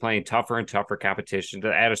 you're going to be playing tougher and tougher competition.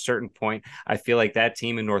 At a certain point, I feel like that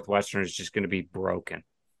team in Northwestern is just going to be broken.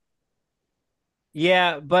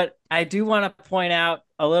 Yeah, but I do want to point out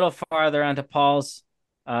a little farther onto Paul's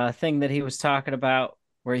thing that he was talking about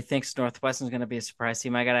where he thinks Northwestern is going to be a surprise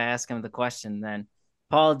team. I got to ask him the question then.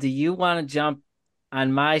 Paul, do you want to jump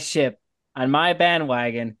on my ship, on my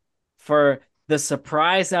bandwagon for the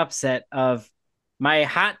surprise upset of my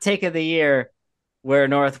hot take of the year where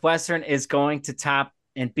Northwestern is going to top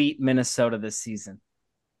and beat Minnesota this season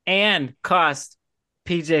and cost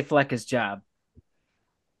PJ Fleck his job?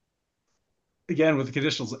 Again, with the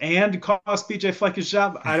conditionals and cost PJ Fleck his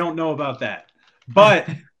job, I don't know about that. But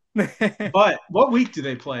what week do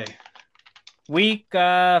they play? Week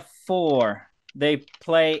 4. They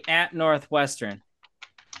play at Northwestern.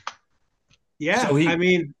 Yeah,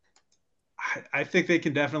 I think they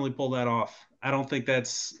can definitely pull that off. I don't think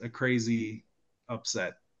that's a crazy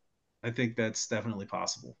upset. I think that's definitely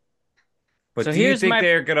possible. But do you think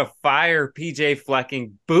they're going to fire PJ Fleck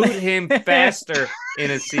and boot him faster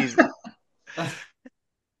in a season?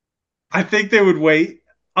 I think they would wait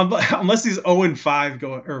unless he's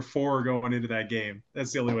 0-5 or 4 going into that game.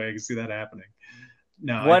 That's the only way I can see that happening.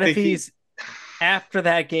 No. What if he's after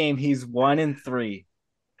that game? He's 1-3.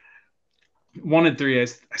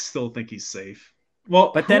 1-3. I still think he's safe.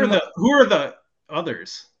 Well, but who are the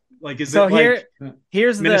others? Like, is so it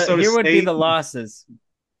here would be the losses.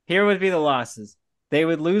 Here would be the losses. They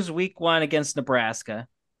would lose week 1 against Nebraska.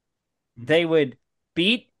 They would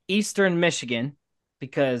beat Eastern Michigan,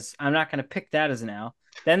 because I'm not going to pick that as an L.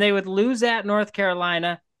 Then they would lose at North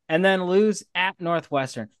Carolina and then lose at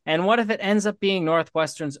Northwestern. And what if it ends up being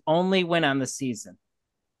Northwestern's only win on the season?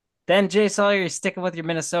 Then, JSul, you're sticking with your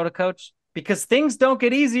Minnesota coach? Because things don't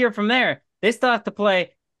get easier from there. They still have to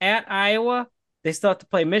play at Iowa. They still have to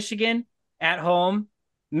play Michigan at home.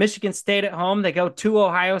 Michigan State at home. They go to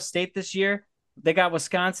Ohio State this year. They got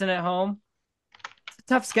Wisconsin at home. It's a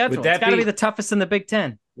tough schedule. It's got to be the toughest in the Big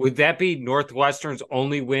Ten. Would that be Northwestern's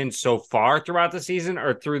only win so far throughout the season,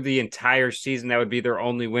 or through the entire season that would be their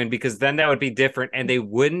only win? Because then that would be different, and they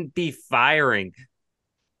wouldn't be firing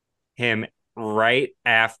him right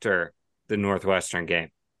after the Northwestern game.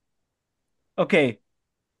 Okay,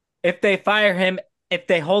 if they fire him, if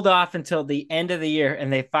they hold off until the end of the year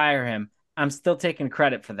and they fire him, I'm still taking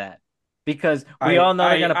credit for that, because we all know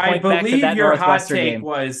they're going to point back to that your Northwestern hot take game.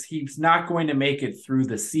 Was he's not going to make it through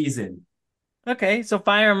the season. Okay, so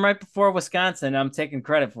fire him right before Wisconsin. I'm taking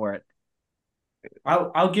credit for it.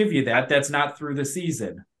 I'll give you that. That's not through the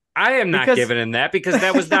season. I am not giving him that, because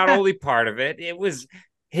that was not only part of it. It was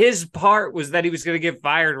his part was that he was going to get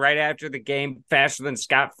fired right after the game, faster than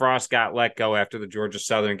Scott Frost got let go after the Georgia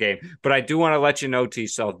Southern game. But I do want to let you know,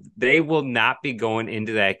 JSul, they will not be going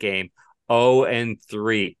into that game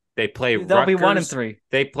 0-3. They play They'll Rutgers. be 1-3.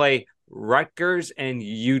 They play Rutgers and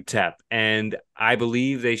UTEP, and I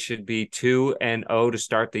believe they should be 2-0 to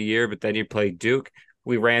start the year, but then you play Duke.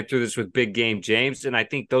 We ran through this with Big Game James, and I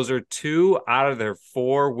think those are 2 out of their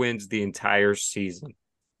 4 wins the entire season.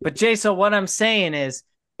 But JSul, what I'm saying is,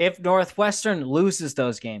 if Northwestern loses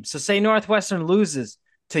those games, so say Northwestern loses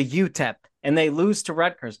to UTEP and they lose to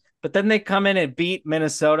Rutgers, but then they come in and beat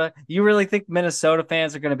Minnesota, you really think Minnesota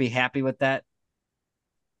fans are going to be happy with that?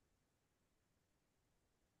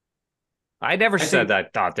 I never said that I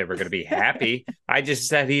thought they were going to be happy. I just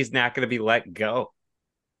said he's not going to be let go.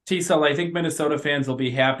 JSul, I think Minnesota fans will be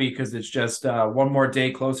happy because it's just one more day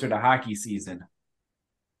closer to hockey season.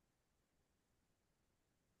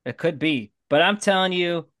 It could be. But I'm telling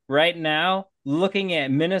you right now, looking at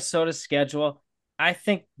Minnesota's schedule, I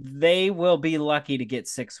think they will be lucky to get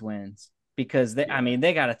 6 wins, because they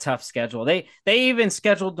got a tough schedule. They even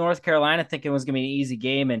scheduled North Carolina thinking it was going to be an easy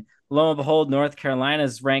game, and lo and behold, North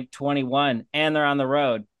Carolina's ranked 21 and they're on the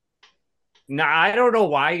road. Now, I don't know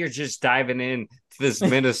why you're just diving in to this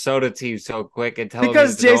Minnesota team so quick and telling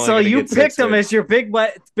because me JSul, you picked them as your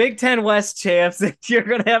Big Ten West champs, and you're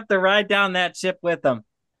going to have to ride down that ship with them.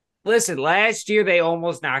 Listen, last year they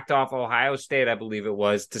almost knocked off Ohio State, I believe it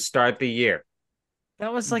was, to start the year.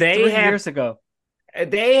 That was like 3 years ago.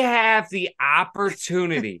 They have the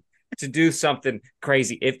opportunity to do something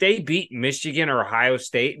crazy. If they beat Michigan or Ohio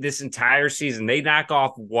State this entire season, they knock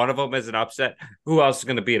off one of them as an upset, who else is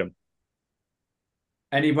going to beat them?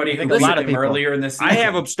 Anybody who beat them earlier in the season. I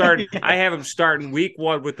have them starting week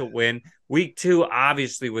 1 with the win. Week 2,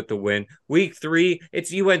 obviously, with the win. Week 3,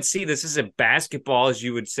 it's UNC. This isn't basketball, as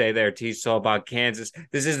you would say there, JSul, about Kansas.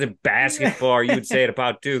 This isn't basketball, or you would say it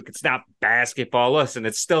about Duke. It's not basketball. Listen,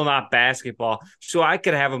 it's still not basketball. So I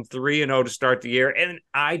could have them 3-0 to start the year, and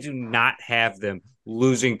I do not have them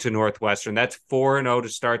losing to Northwestern. That's 4-0 to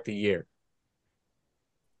start the year.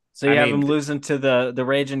 So you have them losing to the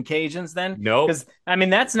Raging Cajuns then? No. Because,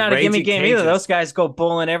 that's not a gimme game either. Those guys go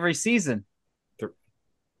bowling every season.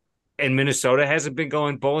 And Minnesota hasn't been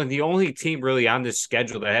going bowling. The only team really on this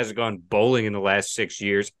schedule that hasn't gone bowling in the last 6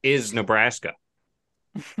 years is Nebraska.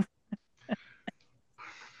 Well,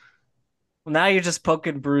 now you're just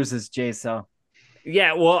poking bruises, JSul.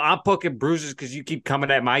 Yeah, well, I'm poking bruises because you keep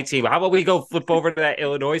coming at my team. How about we go flip over to that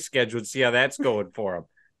Illinois schedule and see how that's going for them?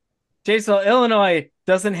 JSul, Illinois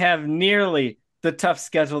doesn't have nearly the tough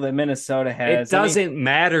schedule that Minnesota has. It doesn't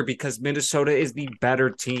matter because Minnesota is the better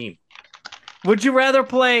team. Would you rather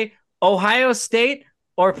play Ohio State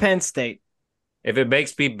or Penn State? If it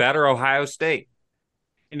makes me better, Ohio State.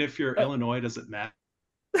 And if you're Illinois, does it matter?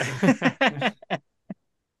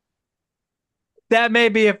 That may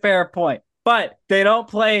be a fair point, but they don't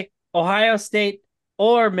play Ohio State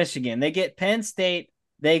or Michigan. They get Penn State,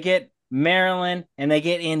 they get Maryland, and they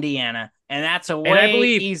get Indiana, and that's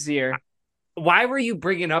easier. Why were you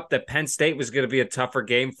bringing up that Penn State was going to be a tougher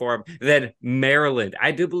game for them than Maryland?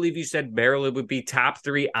 I do believe you said Maryland would be top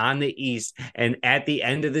 3 on the East, and at the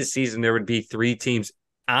end of the season, there would be 3 teams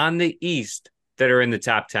on the East that are in the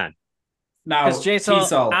top 10. Now,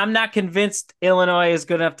 JSul, I'm not convinced Illinois is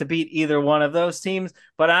good enough to beat either one of those teams,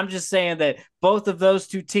 but I'm just saying that both of those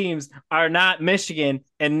 2 teams are not Michigan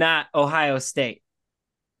and not Ohio State.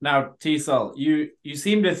 Now, JSul, you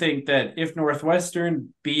seem to think that if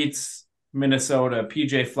Northwestern beats Minnesota,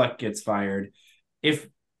 PJ Fleck gets fired. If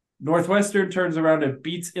Northwestern turns around and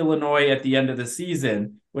beats Illinois at the end of the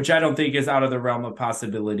season, which I don't think is out of the realm of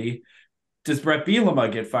possibility, does Brett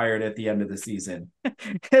Bielema get fired at the end of the season?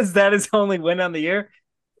 Is that his only win on the year?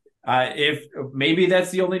 If maybe that's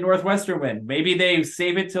the only Northwestern win. Maybe they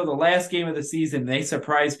save it till the last game of the season. They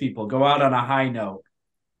surprise people, go out on a high note.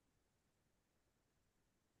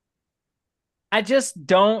 I just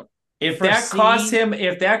don't. If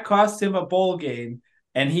that costs him a bowl game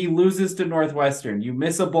and he loses to Northwestern, you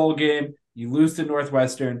miss a bowl game, you lose to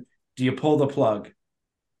Northwestern, do you pull the plug?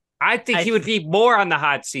 I think he would be more on the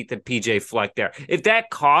hot seat than PJ Fleck there. If that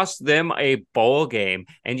costs them a bowl game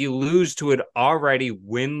and you lose to an already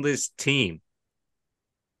winless team.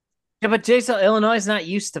 Yeah, but JSul, Illinois is not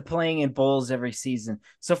used to playing in bowls every season.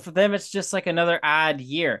 So for them, it's just like another odd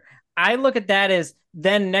year. I look at that as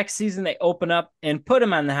then next season they open up and put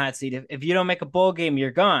him on the hot seat. If you don't make a bowl game,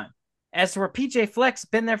 you're gone. As to where PJ Fleck's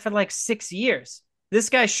been there for like 6 years. This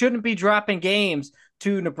guy shouldn't be dropping games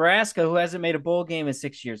to Nebraska, who hasn't made a bowl game in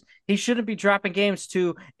 6 years. He shouldn't be dropping games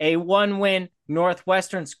to a one-win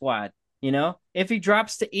Northwestern squad. You know, if he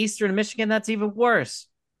drops to Eastern Michigan, that's even worse.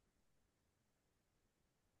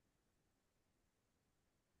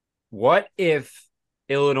 What if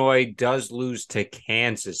Illinois does lose to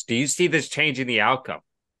Kansas? Do you see this changing the outcome?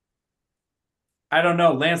 I don't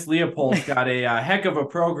know. Lance Leopold's got a heck of a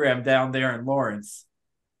program down there in Lawrence.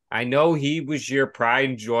 I know he was your pride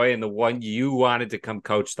and joy and the one you wanted to come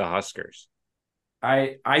coach the Huskers.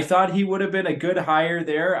 I thought he would have been a good hire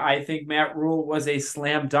there. I think Matt Rule was a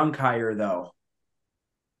slam dunk hire, though.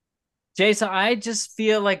 JSul, I just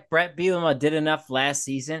feel like Brett Bielema did enough last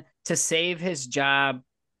season to save his job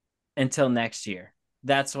until next year.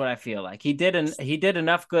 That's what I feel like. He did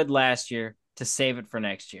enough good last year to save it for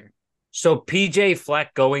next year. So PJ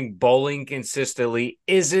Fleck going bowling consistently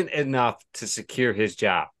isn't enough to secure his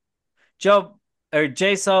job.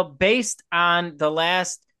 JSul, based on the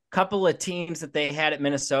last couple of teams that they had at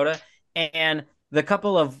Minnesota and the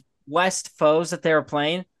couple of West foes that they were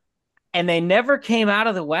playing, and they never came out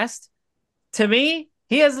of the West, to me,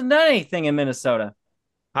 he hasn't done anything in Minnesota.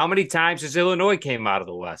 How many times has Illinois came out of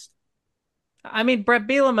the West? I mean, Brett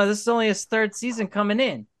Bielema, this is only his third season coming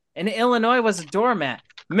in, and Illinois was a doormat.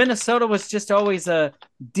 Minnesota was just always a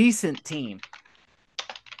decent team.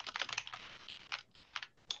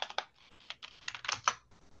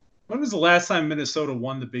 When was the last time Minnesota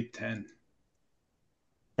won the Big Ten?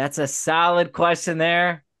 That's a solid question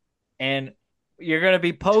there. And you're going to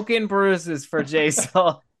be poking bruises for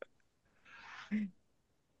JSul.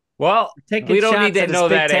 Well, we don't need to know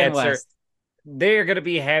that answer. West. They're going to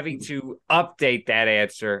be having to update that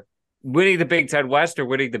answer. Winning the Big Ten West or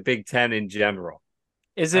winning the Big Ten in general?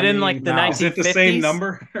 Is it in like the 1950s? Is it the same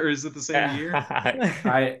number or is it the same year?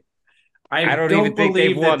 I don't even think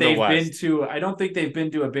they've won the West. I don't think they've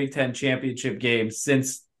been to a Big Ten championship game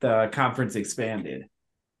since the conference expanded.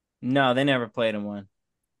 No, they never played in one.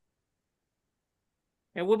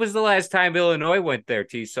 And when was the last time Illinois went there,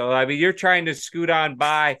 JSul? I mean, you're trying to scoot on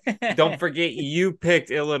by. Don't forget you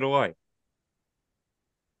picked Illinois.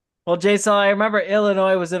 Well, JSul, I remember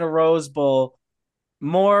Illinois was in a Rose Bowl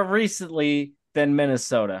more recently than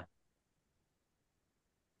Minnesota.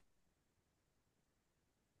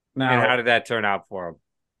 Now, and how did that turn out for them?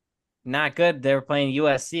 Not good. They were playing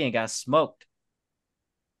USC and got smoked.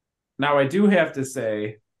 Now, I do have to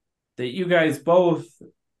say that you guys both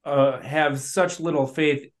have such little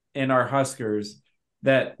faith in our Huskers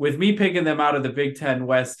that with me picking them out of the Big Ten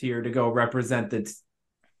West here to go represent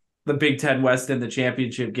the Big Ten West in the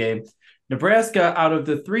championship game, Nebraska, out of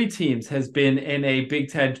the three teams, has been in a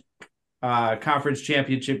Big Ten conference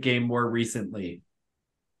championship game more recently.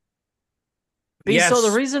 Yes, so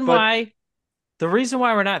the reason why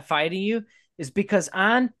we're not fighting you is because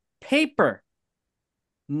on paper,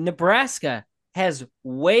 Nebraska has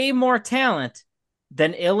way more talent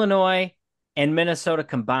than Illinois and Minnesota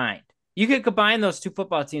combined. You could combine those two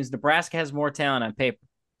football teams. Nebraska has more talent on paper.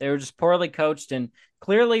 They were just poorly coached and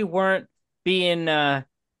clearly weren't being,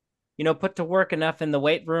 put to work enough in the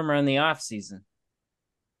weight room or in the off season.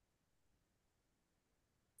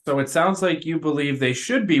 So it sounds like you believe they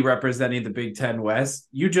should be representing the Big Ten West.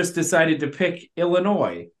 You just decided to pick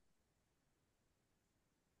Illinois.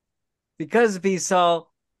 Because, JSul,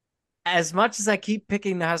 as much as I keep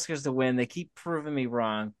picking the Huskers to win, they keep proving me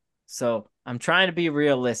wrong. So I'm trying to be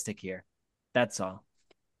realistic here. That's all.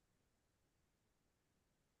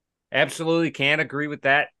 Absolutely can't agree with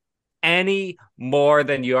that any more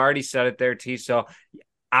than you already said it there, JSul.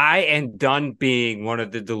 I am done being one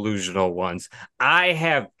of the delusional ones. I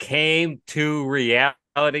have came to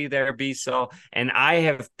reality there, JSul, and I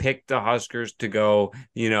have picked the Huskers to go,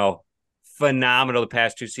 phenomenal the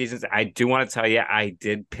past 2 seasons. I do want to tell you, I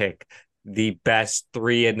did pick the best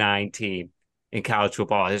 3-9 team in college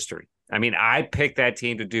football history. I mean, I picked that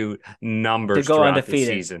team to do numbers go throughout the undefeated.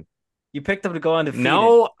 season. You picked them to go undefeated.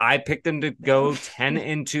 No, I picked them to go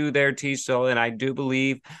 10-2 their JSul, and I do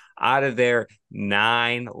believe out of their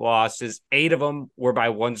 9 losses, 8 of them were by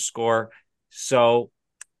 1 score. So,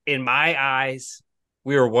 in my eyes,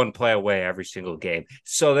 we were 1 play away every single game.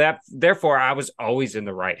 So therefore, I was always in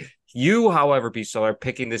the right. You, however, JSul, are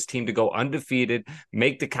picking this team to go undefeated,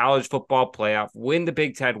 make the college football playoff, win the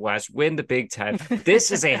Big Ten West, win the Big Ten. This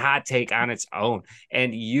is a hot take on its own,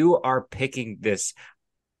 and you are picking this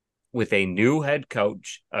with a new head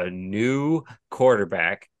coach, a new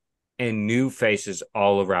quarterback, and new faces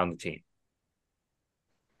all around the team.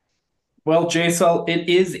 Well, JSul, it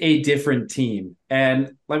is a different team.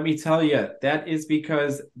 And let me tell you, that is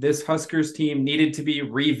because this Huskers team needed to be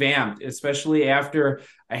revamped, especially after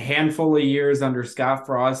a handful of years under Scott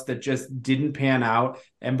Frost that just didn't pan out.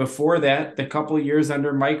 And before that, the couple of years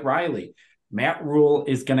under Mike Riley. Matt Rule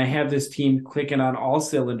is going to have this team clicking on all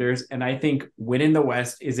cylinders, and I think winning the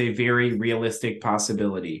West is a very realistic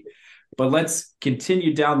possibility. But let's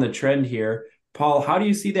continue down the trend here. Paul, how do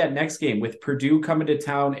you see that next game with Purdue coming to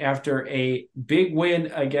town after a big win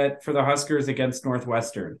again for the Huskers against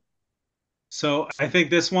Northwestern? So I think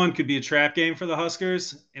this one could be a trap game for the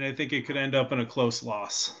Huskers, and I think it could end up in a close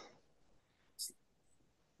loss.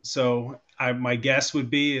 So my guess would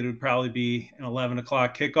be it would probably be an 11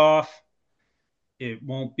 o'clock kickoff. It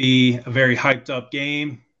won't be a very hyped up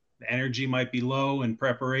game. The energy might be low in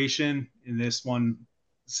preparation, and this one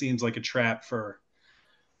seems like a trap for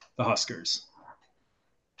the Huskers.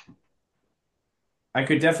 I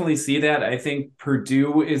could definitely see that. I think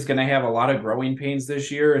Purdue is going to have a lot of growing pains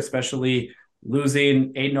this year, especially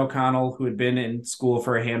losing Aiden O'Connell, who had been in school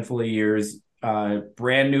for a handful of years,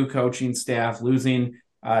 brand new coaching staff, losing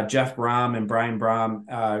Jeff Brom and Brian Brom,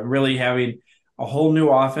 really having a whole new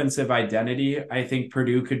offensive identity. I think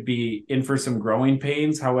Purdue could be in for some growing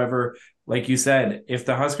pains. However, like you said, if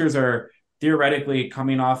the Huskers are theoretically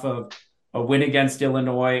coming off of a win against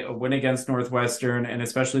Illinois, a win against Northwestern, and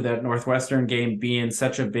especially that Northwestern game being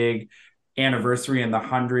such a big anniversary and the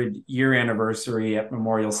 100-year anniversary at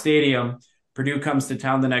Memorial Stadium, Purdue comes to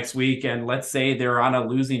town the next week, and let's say they're on a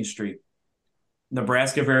losing streak.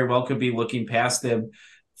 Nebraska very well could be looking past them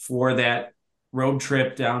for that road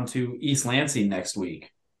trip down to East Lansing next week.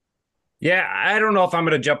 Yeah, I don't know if I'm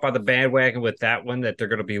going to jump on the bandwagon with that one, that they're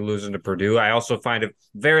going to be losing to Purdue. I also find it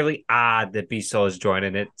very odd that JSul is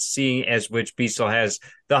joining it, seeing as which JSul has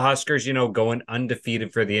the Huskers, going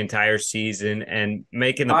undefeated for the entire season and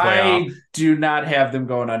making the playoff. I do not have them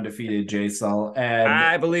going undefeated, JSul. And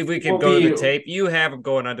I believe we can go to the tape. You have them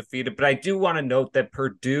going undefeated, but I do want to note that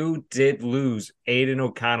Purdue did lose Aiden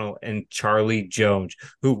O'Connell and Charlie Jones,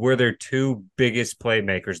 who were their 2 biggest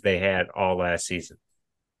playmakers they had all last season.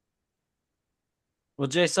 Well,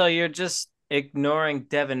 JSul, you're just ignoring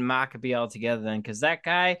Devin Maccabee altogether then, because that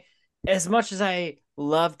guy, as much as I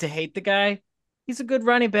love to hate the guy, he's a good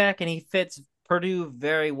running back and he fits Purdue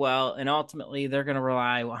very well. And ultimately, they're going to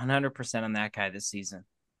rely 100% on that guy this season.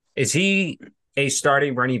 Is he a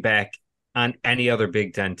starting running back on any other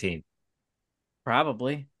Big Ten team?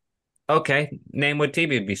 Probably. Okay. Name what team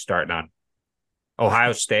he'd be starting on.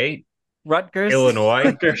 Ohio State? Rutgers? Illinois?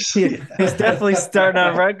 Rutgers. He's definitely starting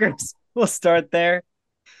on Rutgers. We'll start there.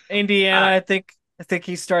 Indiana, I think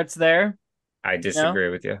he starts there. I disagree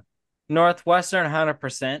with you. Northwestern,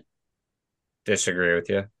 100%. Disagree with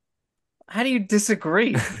you. How do you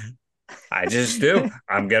disagree? I just do.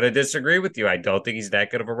 I'm going to disagree with you. I don't think he's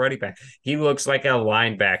that good of a running back. He looks like a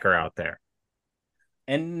linebacker out there.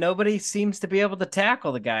 And nobody seems to be able to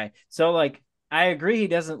tackle the guy. So, I agree he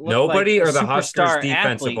doesn't look nobody like or the Huskers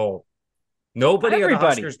defensive old. Nobody Everybody. or the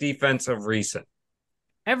Huskers defensive recent.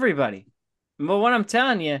 Everybody. But what I'm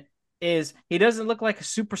telling you is he doesn't look like a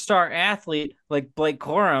superstar athlete like Blake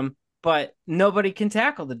Corum, but nobody can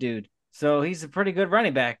tackle the dude. So he's a pretty good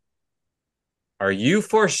running back. Are you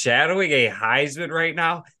foreshadowing a Heisman right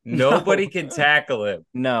now? Nobody can tackle him.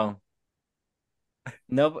 No,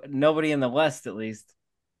 nobody in the West, at least.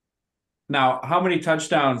 Now, how many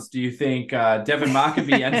touchdowns do you think Devin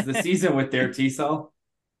Maccabee ends the season with there, JSul?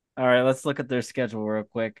 All right, let's look at their schedule real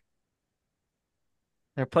quick.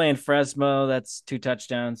 They're playing Fresno. That's 2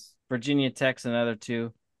 touchdowns. Virginia Tech's another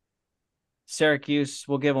 2. Syracuse,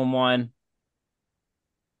 we'll give them 1.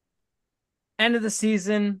 End of the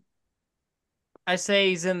season, I say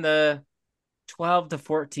he's in the 12 to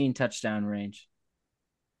 14 touchdown range.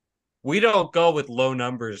 We don't go with low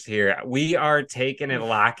numbers here. We are taking and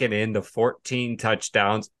locking in the 14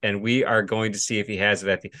 touchdowns, and we are going to see if he has it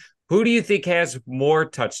at the. Who do you think has more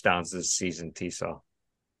touchdowns this season, JSul?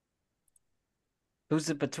 Who's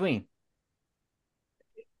it between?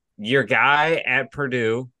 Your guy at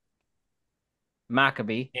Purdue,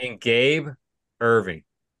 Maccabee, and Gabe Irving.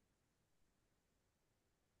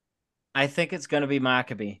 I think it's going to be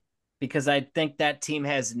Maccabee because I think that team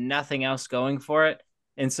has nothing else going for it.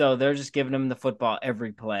 And so they're just giving him the football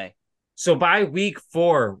every play. So by week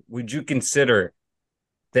 4, would you consider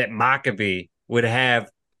that Maccabee would have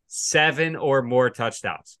 7 or more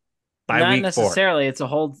touchdowns by Not week 4? Not necessarily. It's a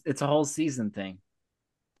whole season thing.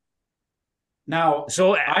 Now,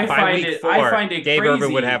 so I find it Gabe crazy.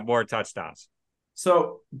 Irvin would have more touchdowns.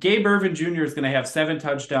 So Gabe Irvin Jr. is going to have 7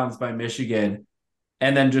 touchdowns by Michigan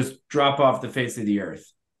and then just drop off the face of the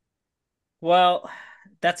earth. Well,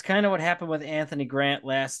 that's kind of what happened with Anthony Grant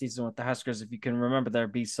last season with the Huskers, if you can remember their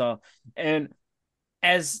JSul. And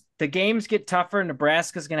as the games get tougher,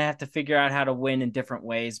 Nebraska's going to have to figure out how to win in different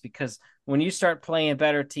ways, because when you start playing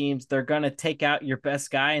better teams, they're going to take out your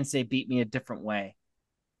best guy and say, beat me a different way.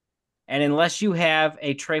 And unless you have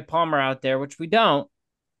a Trey Palmer out there, which we don't,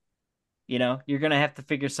 you're going to have to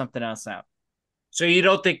figure something else out. So you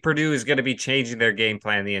don't think Purdue is going to be changing their game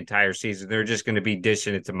plan the entire season? They're just going to be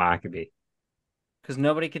dishing it to Maccabee? Because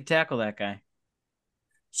nobody could tackle that guy.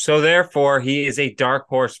 So therefore, he is a dark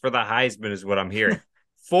horse for the Heisman, is what I'm hearing.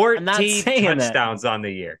 14 touchdowns on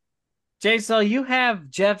the year. JSul, you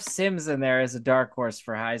have Jeff Sims in there as a dark horse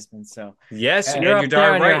for Heisman. So yes, and you're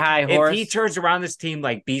darn right. If he turns around this team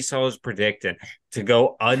like JSul is predicting to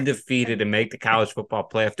go undefeated and make the college football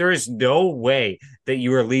playoff, there is no way that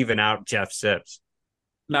you are leaving out Jeff Sims.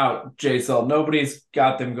 Now, JSul, nobody's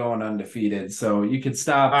got them going undefeated, so you can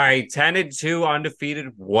stop. All right, 10-2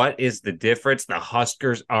 undefeated. What is the difference? The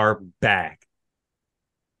Huskers are back.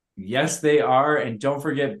 Yes, they are. And don't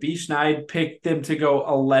forget, B. Schneid picked them to go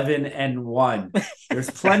 11-1. There's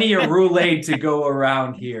plenty of roulette to go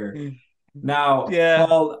around here. Now,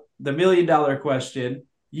 Paul, the $1 million question.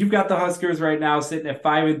 You've got the Huskers right now sitting at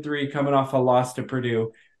 5-3, coming off a loss to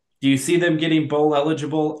Purdue. Do you see them getting bowl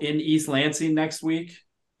eligible in East Lansing next week?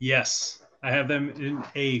 Yes. I have them in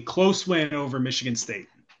a close win over Michigan State.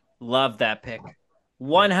 Love that pick.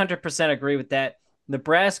 100% agree with that.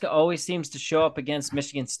 Nebraska always seems to show up against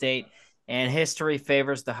Michigan State, and history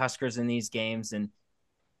favors the Huskers in these games. And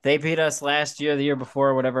they beat us last year, the year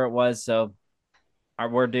before, whatever it was. So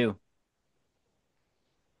we're due.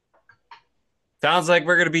 Sounds like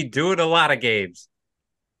we're going to be doing a lot of games.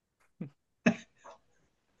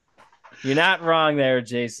 You're not wrong there,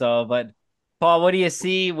 JSul. But Paul, what do you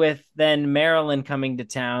see with then Maryland coming to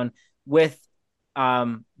town with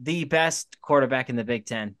the best quarterback in the Big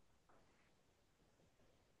Ten?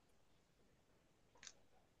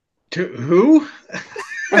 To who?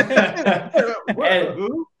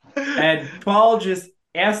 And Paul just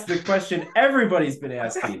asked the question everybody's been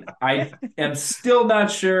asking. I am still not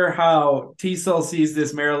sure how JSul sees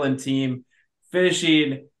this Maryland team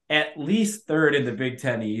finishing at least 3rd in the Big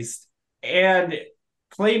Ten East and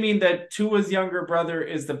claiming that Tua's younger brother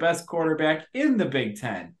is the best quarterback in the Big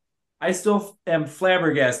Ten. I still am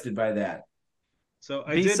flabbergasted by that. So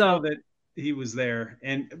I did know that he was there,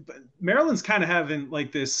 and Maryland's kind of having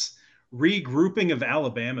like this regrouping of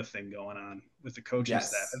Alabama thing going on with the coaching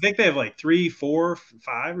staff. I think they have like 3, 4,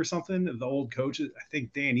 5 or something of the old coaches. I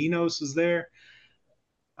think Dan Enos is there.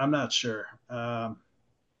 I'm not sure. I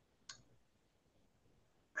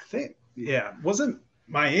think, wasn't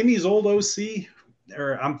Miami's old OC,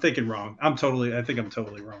 or I'm thinking wrong. I think I'm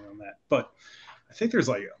totally wrong on that. But I think there's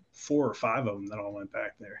like 4 or 5 of them that all went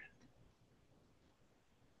back there,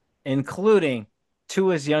 including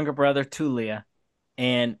Tua's younger brother, Tulia.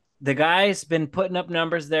 And the guy's been putting up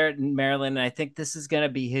numbers there in Maryland, and I think this is going to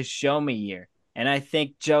be his show me year. And I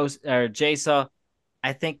think JSul,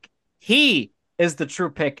 I think he is the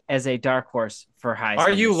true pick as a dark horse for Heisman.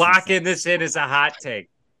 Are you locking this in as a hot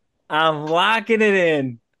take? I'm locking it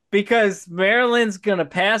in because Maryland's going to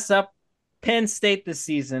pass up Penn State this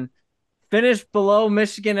season, finish below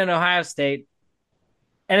Michigan and Ohio State.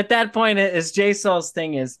 And at that point, as JSul's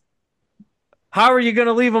thing is, how are you going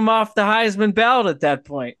to leave them off the Heisman ballot at that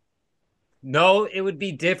point? No, it would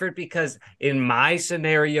be different because in my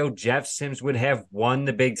scenario, Jeff Sims would have won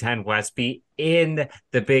the Big Ten West, be in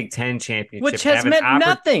the Big Ten championship. Which has meant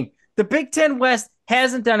nothing. The Big Ten West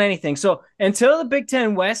hasn't done anything. So until the Big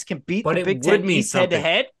Ten West can beat the Big Ten East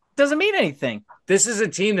head-to-head, doesn't mean anything. This is a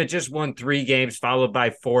team that just won 3 games followed by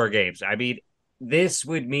 4 games. I mean, this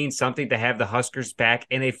would mean something to have the Huskers back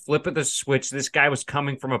in a flip of the switch. This guy was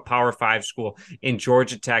coming from a Power 5 school in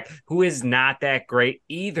Georgia Tech, who is not that great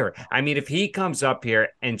either. I mean, if he comes up here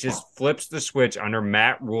and just flips the switch under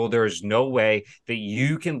Matt Rule, there is no way that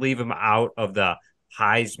you can leave him out of the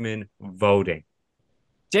Heisman voting.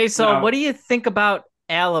 JSul, what do you think about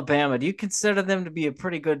Alabama? Do you consider them to be a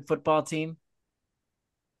pretty good football team?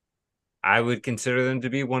 I would consider them to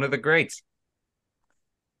be one of the greats.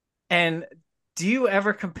 And do you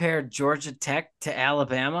ever compare Georgia Tech to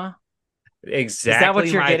Alabama? Exactly. Is that what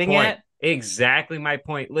you're getting point. at? Exactly my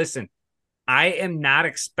point. Listen, I am not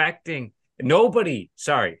expecting nobody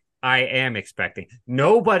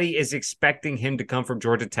is expecting him to come from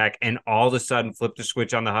Georgia Tech and all of a sudden flip the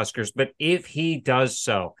switch on the Huskers. But if he does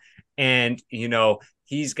so, and,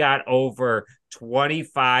 he's got over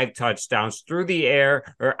 25 touchdowns through the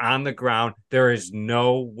air or on the ground, there is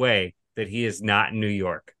no way that he is not in New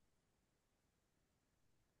York.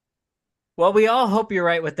 Well, we all hope you're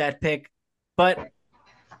right with that pick, but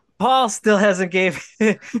Paul still hasn't gave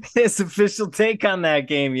his official take on that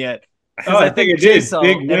game yet. Oh, I think it did.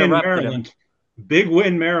 Big win, Maryland. Big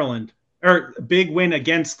win, Maryland. Or big win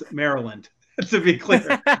against Maryland, to be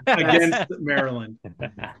clear. Against Maryland.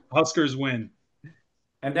 Huskers win.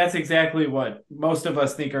 And that's exactly what most of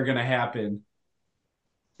us think are going to happen,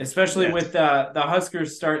 especially with the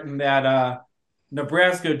Huskers starting that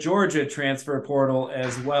Nebraska-Georgia transfer portal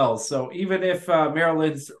as well. So even if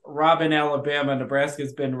Maryland's robbing Alabama,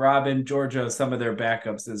 Nebraska's been robbing Georgia some of their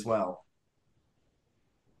backups as well.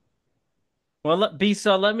 Well,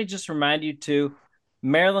 B-So, let me just remind you too,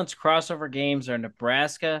 Maryland's crossover games are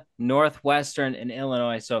Nebraska, Northwestern, and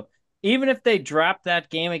Illinois. So even if they drop that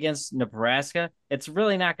game against Nebraska, it's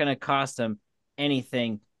really not going to cost them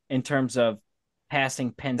anything in terms of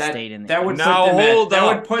passing Penn State in there. That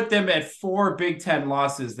would put them at 4 Big Ten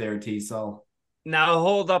losses there, T-Cell. Now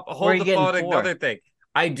hold up. Hold the thought. Another thing.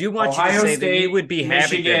 I do want Ohio you to say State, that you would be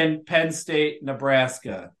Michigan, Penn State,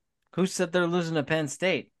 Nebraska. Who said they're losing to Penn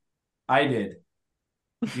State? I did.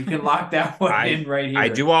 You can lock that one in right here. I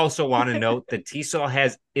do also want to note that T-Saw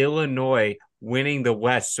has Illinois winning the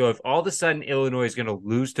West. So if all of a sudden Illinois is going to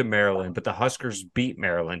lose to Maryland, but the Huskers beat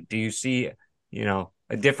Maryland, do you see,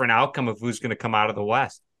 a different outcome of who's going to come out of the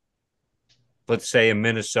West? Let's say in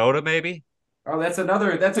Minnesota, maybe? Oh, that's a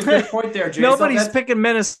good point there, Jason. Nobody's picking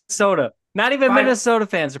Minnesota. Not even Minnesota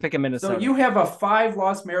fans are picking Minnesota. So you have a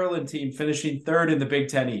 5-loss Maryland team finishing 3rd in the Big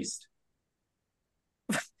Ten East.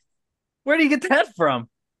 Where do you get that from?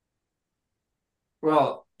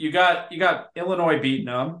 Well, you got Illinois beating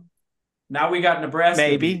them. Now we got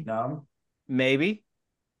Nebraska beating them. Maybe.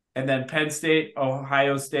 And then Penn State,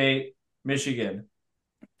 Ohio State, Michigan.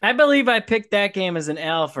 I believe I picked that game as an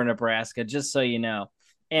L for Nebraska, just so you know.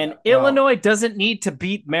 And Illinois doesn't need to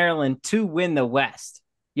beat Maryland to win the West.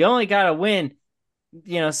 You only got to win,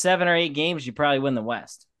 7 or 8 games, you probably win the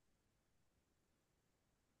West.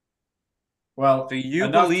 Well, do you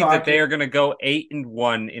believe that they are going to go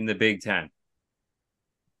 8-1 in the Big Ten?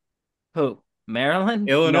 Who? Maryland?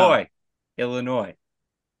 Illinois. No. Illinois.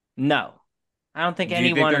 No. I don't think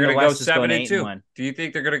anyone in the West is going 8-1. Do you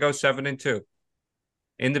think they're going to go 7-2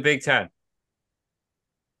 in the Big Ten?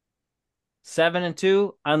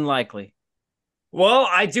 7-2? Unlikely. Well,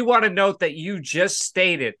 I do want to note that you just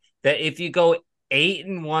stated that if you go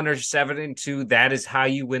 8-1 or 7-2, that is how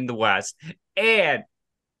you win the West. And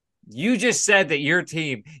you just said that your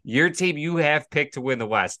team you have picked to win the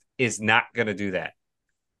West is not going to do that.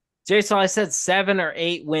 JSul, I said 7 or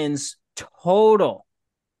 8 wins total.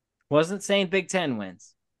 Wasn't saying Big Ten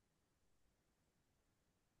wins.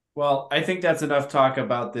 Well, I think that's enough talk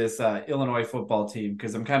about this Illinois football team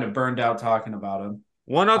because I'm kind of burned out talking about them.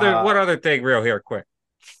 One other thing real here quick.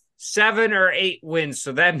 7 or 8 wins.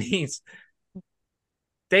 So that means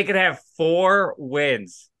they could have 4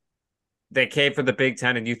 wins that came from the Big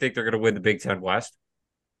Ten, and you think they're going to win the Big Ten West?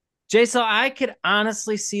 JSul, I could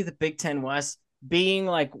honestly see the Big Ten West being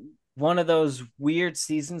like one of those weird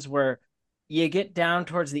seasons where you get down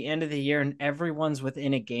towards the end of the year and everyone's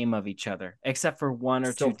within a game of each other, except for 1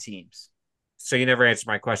 or 2 teams. So you never answered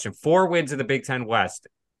my question. 4 wins in the Big Ten West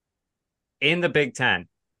in the Big Ten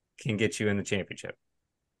can get you in the championship.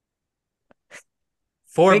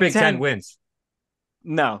 4 Big Ten wins.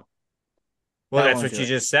 No. Well, that's what you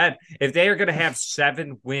just said. If they are going to have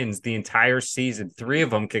 7 wins the entire season, 3 of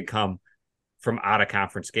them could come from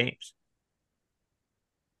out-of-conference games.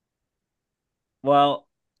 Well,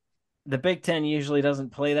 the Big Ten usually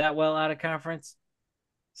doesn't play that well out of conference.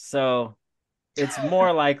 So it's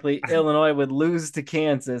more likely Illinois would lose to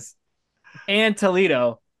Kansas and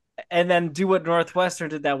Toledo and then do what Northwestern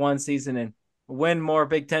did that one season and win more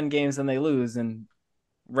Big Ten games than they lose and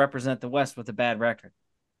represent the West with a bad record.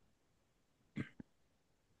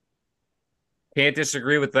 Can't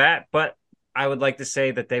disagree with that, but I would like to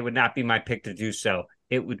say that they would not be my pick to do so.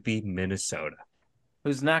 It would be Minnesota,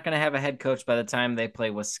 who's not going to have a head coach by the time they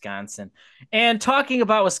play Wisconsin. And talking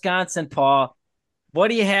about Wisconsin, Paul, what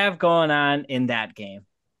do you have going on in that game?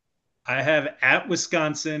 I have at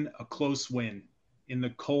Wisconsin a close win in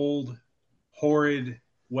the cold, horrid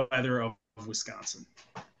weather of Wisconsin.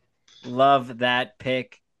 Love that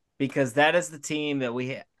pick because that is the team that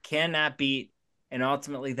we cannot beat. And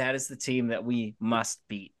ultimately, that is the team that we must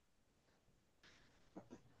beat.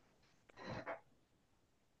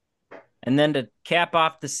 And then to cap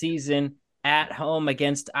off the season at home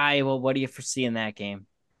against Iowa, what do you foresee in that game?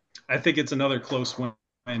 I think it's another close win.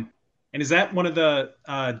 And is that one of the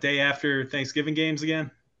day after Thanksgiving games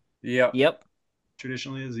again? Yep.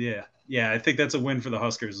 Traditionally is, yeah. Yeah, I think that's a win for the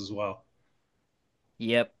Huskers as well.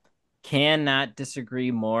 Yep. Cannot disagree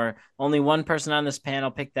more. Only one person on this panel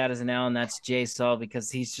picked that as an L, and that's JSul because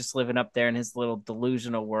he's just living up there in his little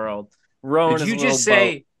delusional world. Did you just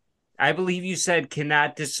say, I believe you said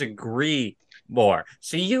cannot disagree more.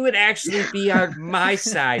 So you would actually be on my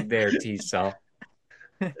side there, T-Cell.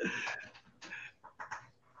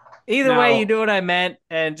 Either way, you do what I meant,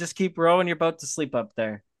 and just keep rowing your boat to sleep up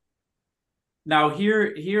there. Now, here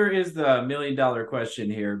is the $1 million question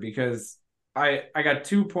here, because I got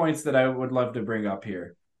 2 points that I would love to bring up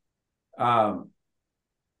here. Paul,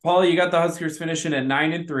 you got the Huskers finishing at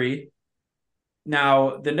 9-3.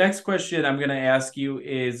 Now, the next question I'm going to ask you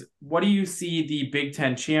is, what do you see the Big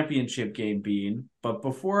Ten championship game being? But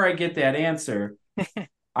before I get that answer,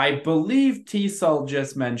 I believe T-Sul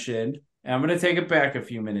just mentioned, and I'm going to take it back a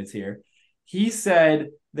few minutes here. He said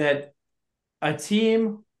that a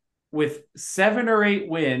team with 7 or 8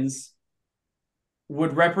 wins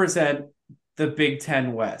would represent the Big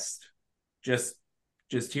Ten West. Just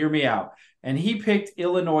hear me out. And he picked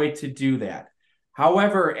Illinois to do that.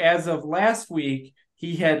 However, as of last week,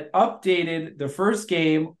 he had updated the first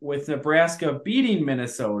game with Nebraska beating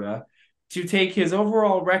Minnesota to take his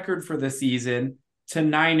overall record for the season to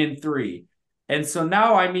 9-3. And so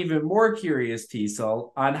now I'm even more curious,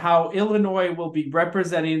 T-Sul, on how Illinois will be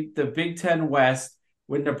representing the Big Ten West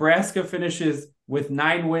when Nebraska finishes with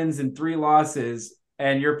 9 wins and 3 losses,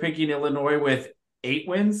 and you're picking Illinois with 8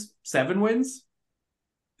 wins, 7 wins?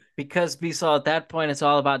 Because, Bisol, at that point, it's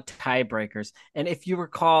all about tiebreakers. And if you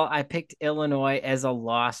recall, I picked Illinois as a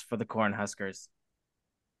loss for the Cornhuskers.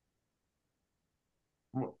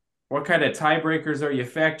 What kind of tiebreakers are you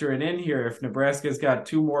factoring in here if Nebraska's got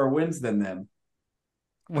 2 more wins than them?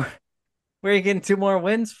 Where are you getting 2 more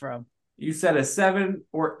wins from? You said a 7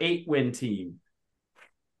 or 8 win team.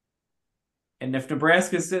 And if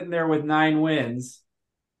Nebraska's sitting there with 9 wins...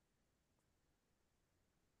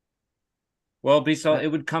 Well, Bisol, it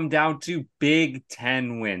would come down to Big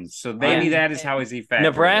Ten wins. So maybe that is how is he factoring.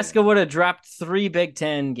 Nebraska would have dropped 3 Big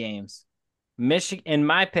Ten games. In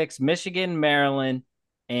my picks, Michigan, Maryland,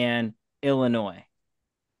 and Illinois.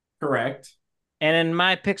 Correct. And in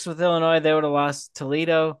my picks with Illinois, they would have lost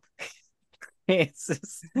Toledo,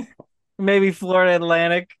 Kansas, maybe Florida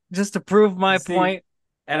Atlantic, just to prove my point.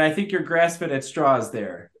 And I think you're grasping at straws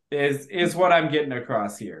there, is what I'm getting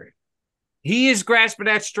across here. He is grasping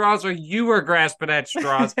at straws, or you are grasping at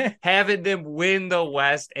straws, having them win the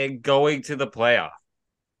West and going to the playoff.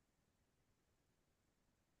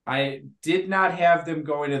 I did not have them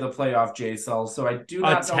going to the playoff, JSul, so I do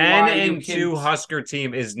not know why you can... 10-2 Husker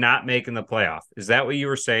team is not making the playoff. Is that what you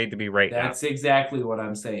were saying to me right now? That's exactly what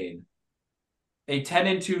I'm saying. A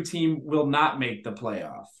 10-2 team will not make the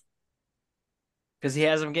playoff. Because he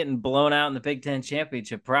has them getting blown out in the Big Ten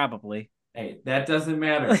championship, probably. Hey, that doesn't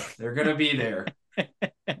matter. They're going to be there.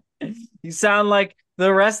 You sound like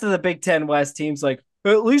the rest of the Big Ten West teams, like,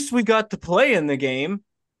 at least we got to play in the game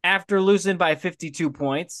after losing by 52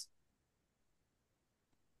 points.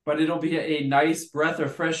 But it'll be a nice breath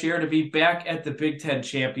of fresh air to be back at the Big Ten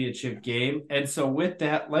championship game. And so with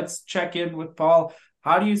that, let's check in with Paul.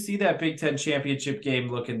 How do you see that Big Ten championship game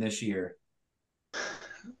looking this year?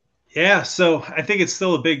 Yeah, so I think it's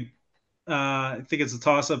still I think it's a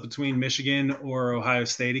toss-up between Michigan or Ohio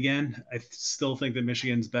State again. I still think that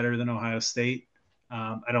Michigan's better than Ohio State.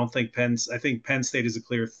 I think Penn State is a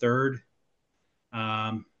clear third.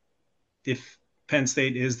 If Penn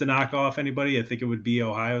State is to knock off anybody, I think it would be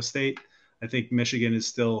Ohio State. I think Michigan is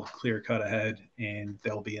still clear-cut ahead, and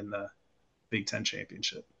they'll be in the Big Ten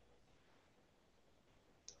championship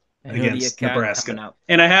against Nebraska.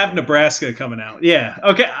 And I have Nebraska coming out. Yeah.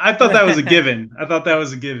 Okay. I thought that was a given.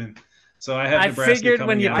 So I have Nebraska. I figured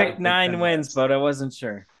when you picked 9 wins, but I wasn't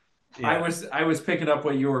sure. Yeah, I was picking up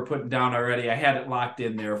what you were putting down already. I had it locked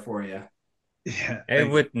in there for you. yeah.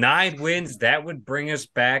 And with 9 wins, that would bring us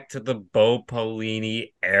back to the Bo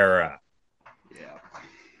Pelini era. Yeah.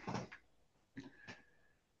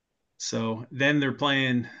 So then they're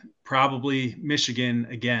playing probably Michigan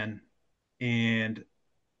again, and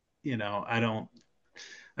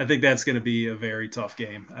I think that's going to be a very tough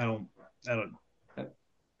game. I don't, I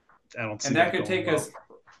don't see And that that could going take well.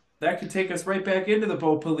 us right back into the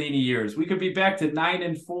Bo Pelini years. We could be back to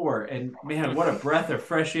 9-4, and man, what a breath of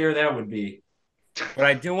fresh air that would be. But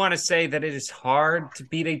I do want to say that it is hard to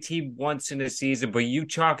beat a team once in a season, but you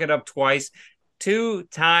chalk it up twice. 2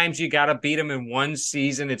 times you got to beat them in one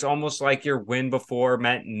season. It's almost like your win before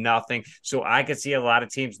meant nothing. So I could see a lot of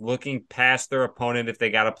teams looking past their opponent if they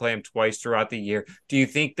got to play them twice throughout the year. Do you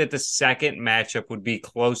think that the second matchup would be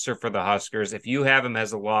closer for the Huskers? If you have them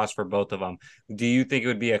as a loss for both of them, do you think it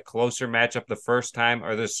would be a closer matchup the first time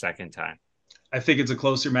or the second time? I think it's a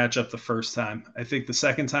closer matchup the first time. I think the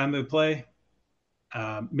second time they play,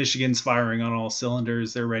 Michigan's firing on all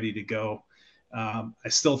cylinders. They're ready to go. I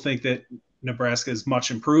still think that Nebraska is much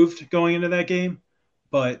improved going into that game,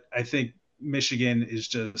 but I think Michigan is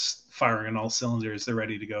just firing on all cylinders. They're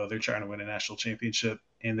ready to go. They're trying to win a national championship,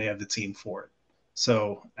 and they have the team for it.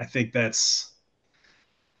 So I think that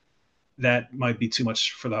might be too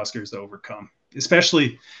much for the Huskers to overcome.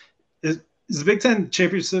 Especially, is the Big Ten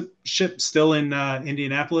championship still in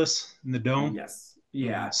Indianapolis in the Dome? Yes.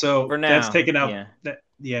 Yeah. So For that's now, taken out yeah. that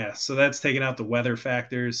yeah. So that's taken out the weather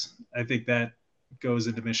factors. I think that goes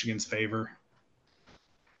into Michigan's favor.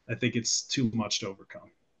 I think it's too much to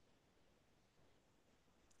overcome.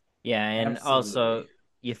 Yeah, and also Absolutely.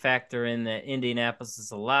 you factor in that Indianapolis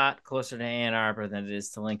is a lot closer to Ann Arbor than it is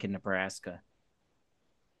to Lincoln, Nebraska.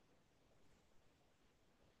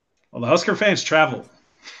 Well, the Husker fans travel.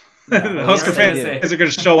 Yeah. The Oh, Husker yes, they fans do. are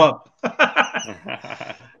going to show up.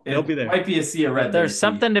 They'll be It there. might be a sea of red. There's there,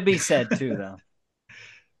 something to be said too, though.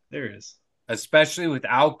 There is. Especially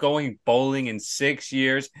without going bowling in 6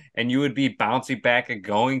 years, and you would be bouncing back and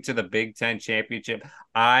going to the Big Ten championship.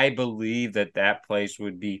 I believe that place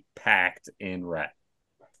would be packed in red.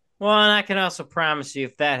 Well, and I can also promise you,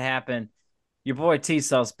 if that happened, your boy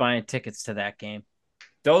T-Cell's buying tickets to that game.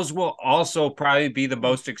 Those will also probably be the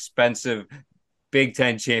most expensive Big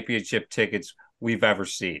Ten championship tickets we've ever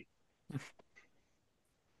seen.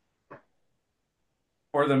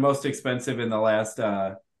 Or the most expensive in the last,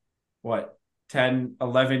 10,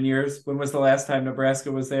 11 years? When was the last time Nebraska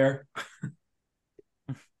was there?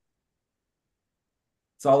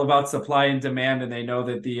 It's all about supply and demand, and they know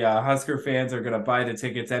that the Husker fans are going to buy the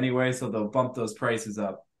tickets anyway, so they'll bump those prices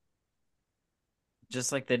up.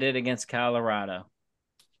 Just like they did against Colorado.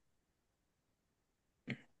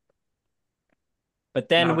 But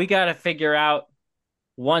then No. we got to figure out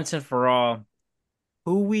once and for all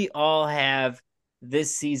who we all have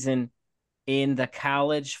this season in the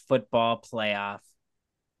college football playoff.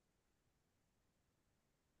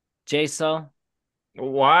 JSul?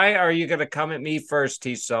 Why are you going to come at me first,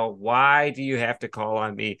 Tiso? Why do you have to call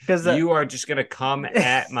on me? Because you are just going to come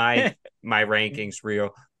at my rankings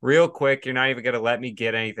real quick. You're not even going to let me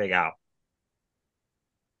get anything out.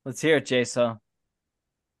 Let's hear it, JSul.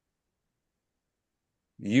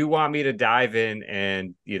 You want me to dive in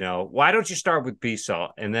and, why don't you start with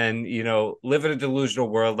B-Salt and then, live in a delusional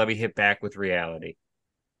world. Let me hit back with reality.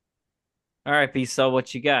 All right, B-Salt,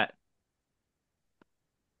 what you got?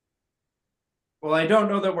 Well, I don't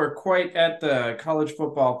know that we're quite at the college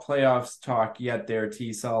football playoffs talk yet there,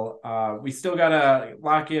 T-Cell. We still got to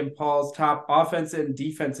lock in Paul's top offense and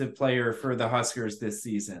defensive player for the Huskers this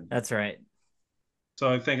season. That's right.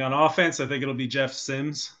 So I think on offense, I think it'll be Jeff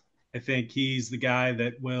Sims. I think he's the guy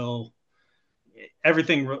that will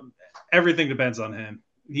everything depends on him.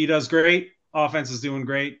 He does great, offense is doing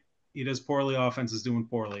great. He does poorly, offense is doing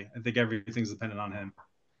poorly. I think everything's dependent on him.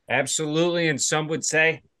 Absolutely, and some would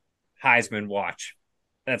say Heisman watch.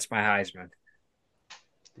 That's my Heisman.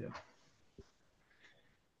 Yeah.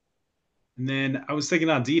 And then I was thinking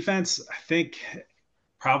on defense, I think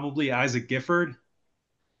probably Isaac Gifford.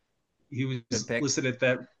 He was listed at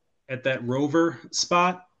that rover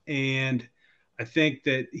spot, and I think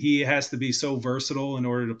that he has to be so versatile in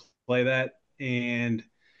order to play that. And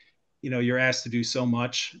you're asked to do so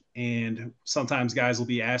much, and sometimes guys will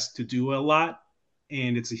be asked to do a lot,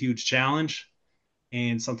 and it's a huge challenge.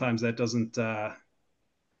 And sometimes that doesn't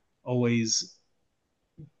always.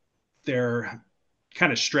 They're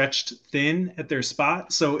kind of stretched thin at their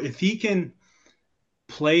spot. So if he can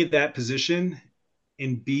play that position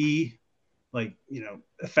and be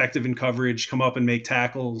effective in coverage, come up and make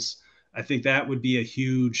tackles, I think that would be a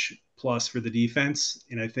huge plus for the defense,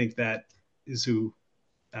 and I think that is who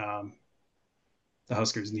the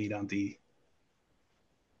Huskers need on D.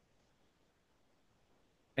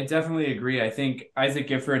 I definitely agree. I think Isaac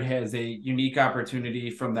Gifford has a unique opportunity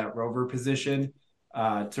from that rover position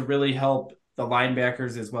to really help the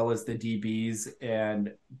linebackers as well as the DBs.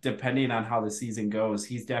 And depending on how the season goes,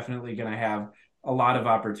 he's definitely going to have a lot of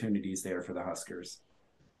opportunities there for the Huskers.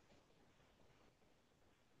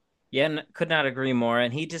 Yeah, could not agree more.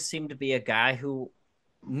 And he just seemed to be a guy who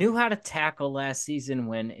knew how to tackle last season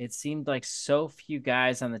when it seemed like so few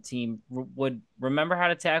guys on the team would remember how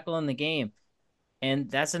to tackle in the game. And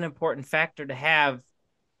that's an important factor to have.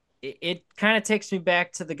 It kind of takes me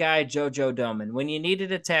back to the guy, JoJo Doman. When you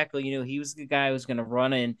needed a tackle, you knew he was the guy who was going to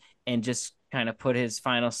run in and just kind of put his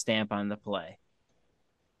final stamp on the play.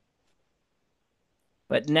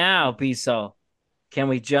 But now, Biso, can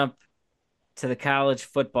we jump to the college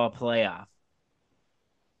football playoff?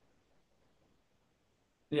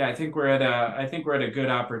 Yeah, I think we're at a good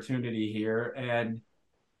opportunity here. And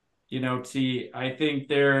I think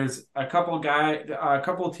there's a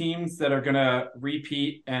couple teams that are gonna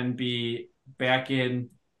repeat and be back in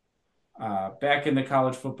the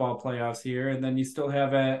college football playoffs here, and then you still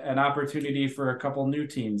have an opportunity for a couple new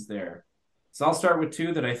teams there. So I'll start with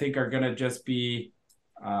two that I think are gonna just be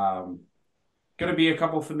a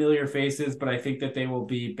couple familiar faces, but I think that they will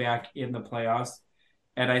be back in the playoffs,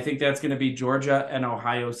 and I think that's going to be Georgia and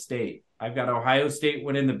Ohio State. I've got Ohio State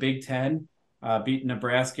winning the Big Ten, beating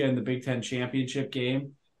Nebraska in the Big Ten championship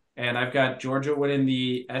game. And I've got Georgia winning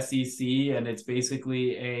the SEC, and it's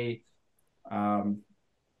basically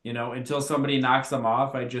until somebody knocks them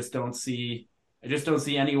off, I just don't see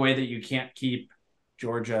any way that you can't keep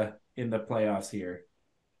Georgia in the playoffs here.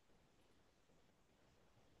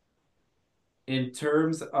 In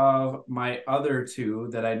terms of my other two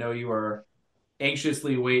that I know you are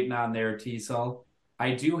anxiously waiting on there, JSul,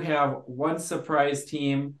 I do have one surprise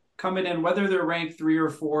team coming in. Whether they're ranked 3 or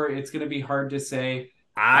 4, it's going to be hard to say.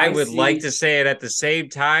 I would like to say it at the same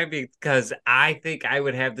time because I think I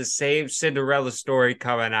would have the same Cinderella story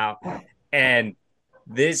coming out. And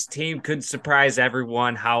this team could surprise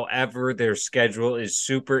everyone. However, their schedule is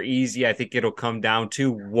super easy. I think it'll come down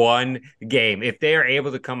to one game. If they are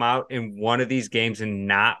able to come out in one of these games and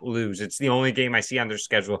not lose, it's the only game I see on their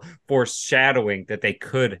schedule foreshadowing that they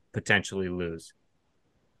could potentially lose.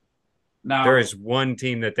 Now, there is one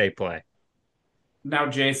team that they play. Now,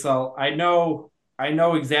 JSul, I know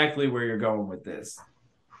exactly where you're going with this.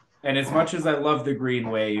 And as much as I love the Green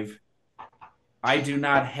Wave, I do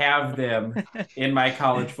not have them in my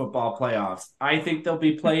college football playoffs. I think they'll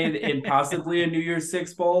be played in possibly a New Year's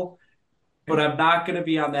Six Bowl, but I'm not going to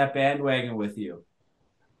be on that bandwagon with you.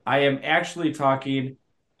 I am actually talking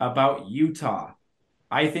about Utah.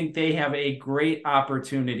 I think they have a great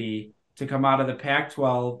opportunity to come out of the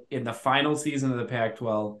Pac-12 in the final season of the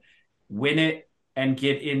Pac-12, win it, and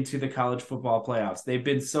get into the college football playoffs. They've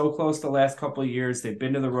been so close the last couple of years. They've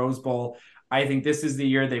been to the Rose Bowl. I think this is the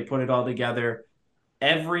year they put it all together.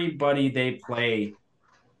 Everybody they play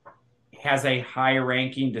has a high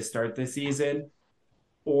ranking to start the season,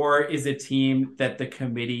 or is a team that the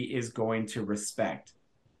committee is going to respect.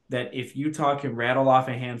 That if Utah can rattle off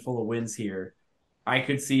a handful of wins here, I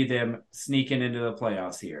could see them sneaking into the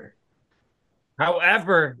playoffs here.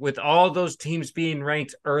 However, with all those teams being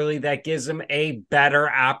ranked early, that gives them a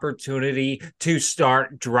better opportunity to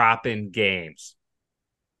start dropping games.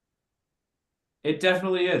 It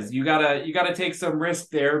definitely is. You gotta take some risk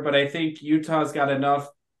there, but I think Utah's got enough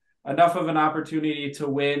of an opportunity to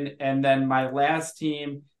win. And then my last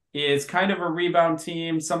team is kind of a rebound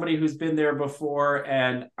team, somebody who's been there before,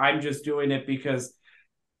 and I'm just doing it because,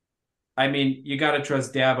 I mean, you got to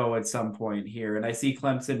trust Dabo at some point here. And I see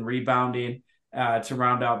Clemson rebounding to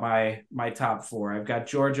round out my top 4. I've got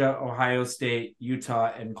Georgia, Ohio State,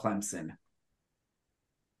 Utah, and Clemson.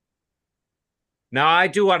 Now, I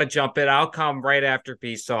do want to jump in. I'll come right after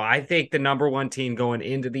Peace. So I think the number one team going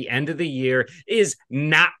into the end of the year is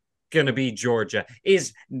not going to be Georgia.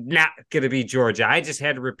 I just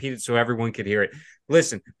had to repeat it so everyone could hear it.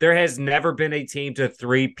 Listen, there has never been a team to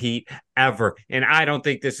three-peat ever, and I don't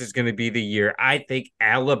think this is going to be the year. I think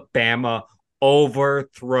Alabama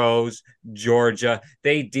overthrows Georgia.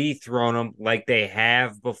 They dethrone them like they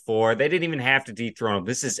have before. They didn't even have to dethrone them.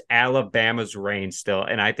 This is Alabama's reign still,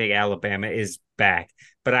 and I think Alabama is back.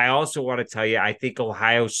 But I also want to tell you, I think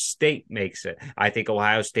Ohio State makes it. I think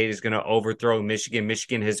Ohio State is going to overthrow Michigan.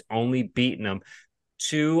 Michigan has only beaten them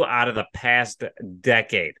 2 out of the past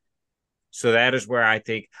decade. So that is where I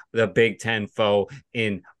think the Big Ten foe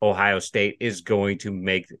in Ohio State is going to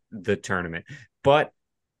make the tournament. But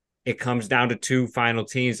it comes down to two final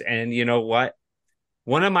teams. And you know what?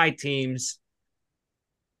 One of my teams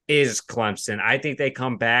is Clemson. I think they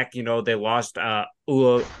come back. They lost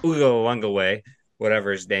Ugo Lungaway,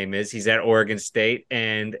 whatever his name is. He's at Oregon State,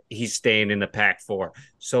 and he's staying in the Pac-4.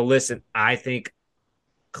 So listen, I think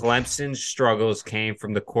Clemson's struggles came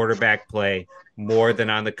from the quarterback play more than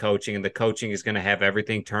on the coaching, and the coaching is going to have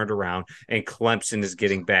everything turned around, and Clemson is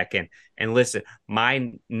getting back in. And listen,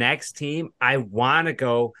 my next team, I want to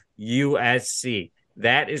go USC.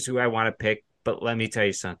 That is who I want to pick, but let me tell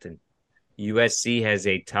you something. USC has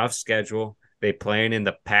a tough schedule. They playing in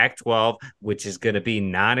the Pac-12, which is going to be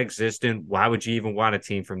non-existent. Why would you even want a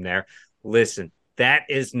team from there? Listen, that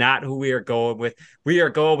is not who we are going with. We are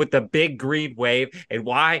going with the Big Green Wave. And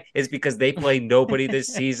why? Is because they play nobody this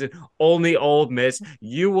season, only Ole Miss.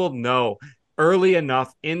 You will know early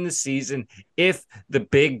enough in the season if the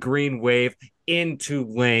Big Green Wave in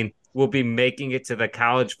Tulane will be making it to the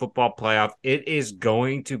college football playoff. It is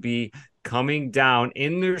going to be coming down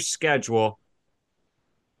in their schedule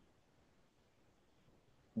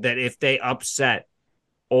that if they upset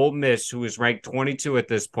Ole Miss, who is ranked 22 at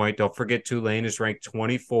this point, don't forget Tulane is ranked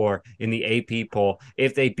 24 in the AP poll.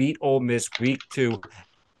 If they beat Ole Miss week 2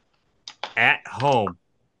 at home,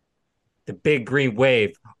 the Big Green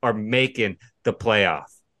Wave are making the playoff.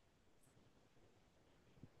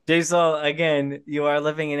 JSul, again, you are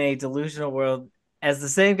living in a delusional world as the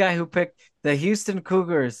same guy who picked the Houston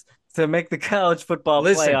Cougars to make the college football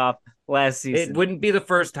playoff last season. It wouldn't be the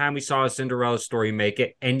first time we saw a Cinderella story make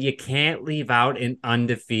it, and you can't leave out an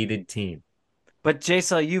undefeated team. But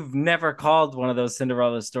JSul, you've never called one of those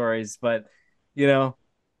Cinderella stories, but how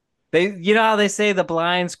they say the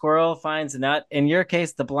blind squirrel finds a nut. In your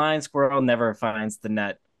case, the blind squirrel never finds the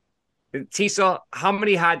nut. JSul, how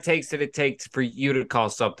many hot takes did it take for you to call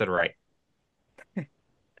something right?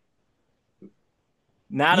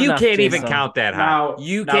 Not you enough, can't JSul. even count that high.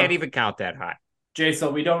 Can't even count that high.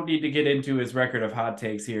 JSul, we don't need to get into his record of hot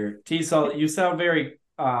takes here. TSul, you sound very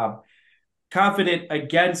confident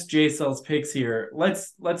against JSul's picks here.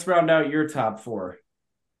 Let's round out your top 4.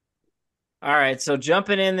 All right, so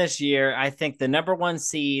jumping in this year, I think the number 1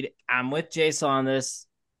 seed, I'm with JSul on this,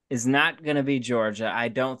 is not going to be Georgia. I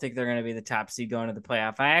don't think they're going to be the top seed going to the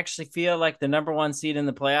playoff. I actually feel like the number 1 seed in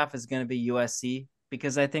the playoff is going to be USC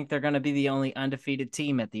because I think they're going to be the only undefeated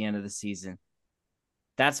team at the end of the season.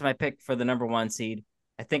 That's my pick for the number 1 seed.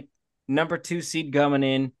 I think number 2 seed going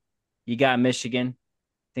in, you got Michigan.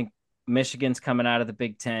 I think Michigan's coming out of the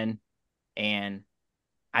Big Ten, and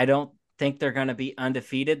I don't think they're going to be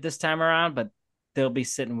undefeated this time around, but they'll be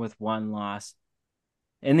sitting with 1 loss.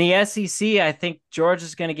 In the SEC, I think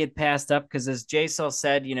Georgia's going to get passed up because, as JSul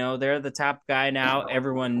said, they're the top guy now.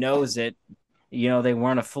 Everyone knows it. They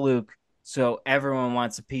weren't a fluke, so everyone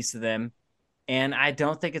wants a piece of them. And I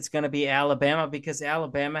don't think it's going to be Alabama because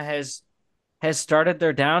Alabama has started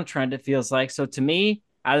their downtrend, it feels like. So to me,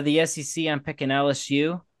 out of the SEC, I'm picking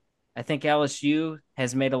LSU. I think LSU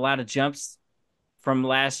has made a lot of jumps from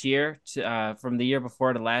last year from the year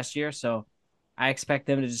before to last year. So I expect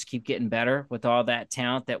them to just keep getting better with all that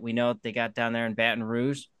talent that we know they got down there in Baton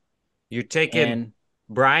Rouge. You're taking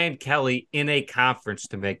Brian Kelly in a conference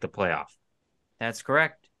to make the playoff. That's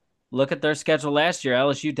correct. Look at their schedule last year.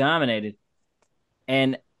 LSU dominated.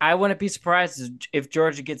 And I wouldn't be surprised if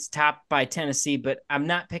Georgia gets topped by Tennessee, but I'm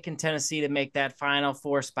not picking Tennessee to make that Final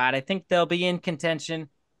 4 spot. I think they'll be in contention.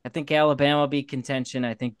 I think Alabama will be contention.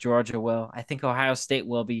 I think Georgia will. I think Ohio State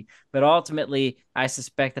will be. But ultimately, I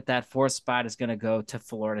suspect that 4th spot is going to go to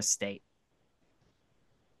Florida State.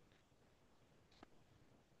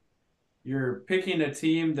 You're picking a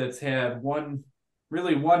team that's had one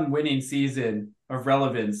winning season of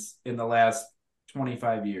relevance in the last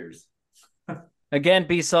 25 years. Again,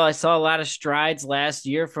 B-Saw, I saw a lot of strides last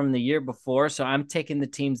year from the year before, so I'm taking the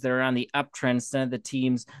teams that are on the uptrend instead of the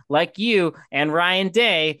teams like you and Ryan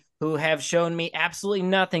Day, who have shown me absolutely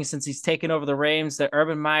nothing since he's taken over the reins that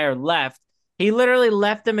Urban Meyer left. He literally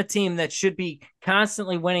left them a team that should be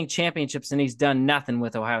constantly winning championships, and he's done nothing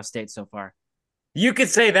with Ohio State so far. You could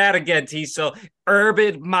say that again, TSul.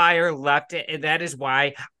 Urban Meyer left it, and that is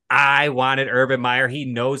why I wanted Urban Meyer. He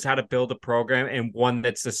knows how to build a program and one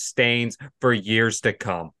that sustains for years to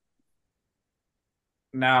come.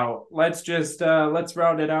 Now, let's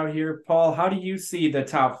round it out here. Paul, how do you see the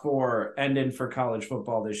top 4 ending for college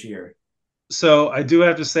football this year? So I do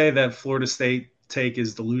have to say that Florida State take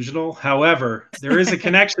is delusional. However, there is a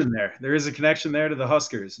connection there. There is a connection there to the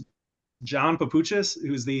Huskers. John Papuchis,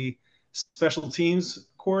 who's the special teams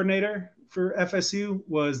coordinator for FSU,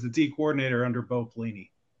 was the D coordinator under Bo Pelini.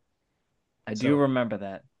 I do remember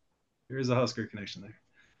that. There is a Husker connection there.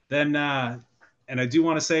 Then And I do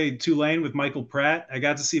want to say Tulane with Michael Pratt. I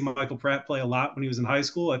got to see Michael Pratt play a lot when he was in high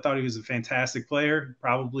school. I thought he was a fantastic player.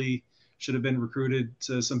 Probably should have been recruited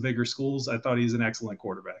to some bigger schools. I thought he's an excellent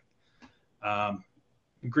quarterback.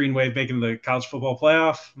 Green Wave making the college football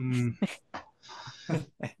playoff.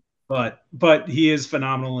 But he is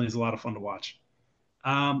phenomenal and he's a lot of fun to watch.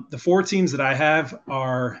 The 4 teams that I have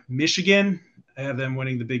are Michigan. I have them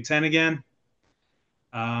winning the Big Ten again.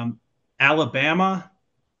 Alabama,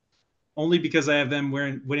 only because I have them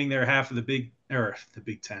winning their half of the Big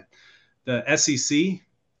Ten, the SEC.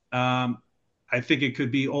 I think it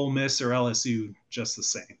could be Ole Miss or LSU just the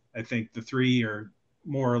same. I think the 3 are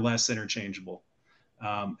more or less interchangeable.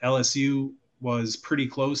 LSU was pretty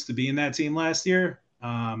close to being that team last year.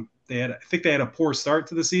 I think they had a poor start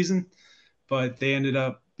to the season, but they ended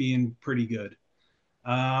up being pretty good.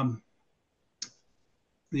 The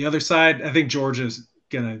other side, I think Georgia's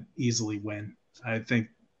gonna easily win. I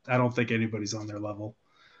don't think anybody's on their level.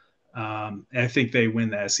 And I think they win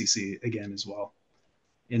the SEC again as well.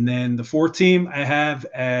 And then the 4th team I have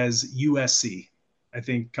as USC. I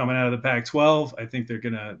think coming out of the Pac-12, I think they're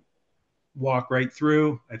gonna walk right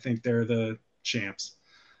through. I think they're the champs.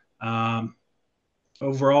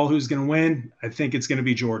 Overall, who's going to win? I think it's going to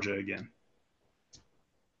be Georgia again.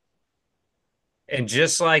 And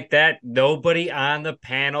just like that, nobody on the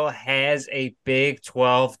panel has a Big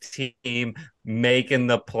 12 team making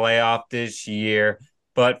the playoff this year.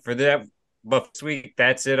 But this week,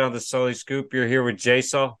 that's it on the Sully Scoop. You're here with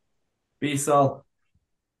JSul, BSul,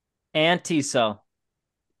 and TSul.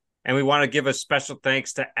 and we want to give a special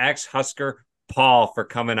thanks to ex-Husker Paul for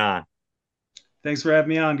coming on. Thanks for having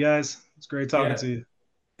me on, guys. It's great talking to you.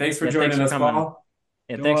 Thanks for joining us, Paul.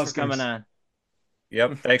 Yeah, thanks for coming on.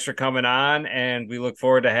 Yep. Thanks for coming on. And we look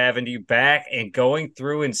forward to having you back and going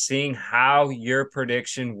through and seeing how your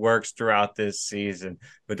prediction works throughout this season.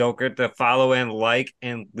 But don't forget to follow and like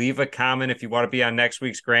and leave a comment if you want to be on next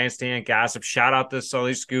week's Grandstand Gossip. Shout out to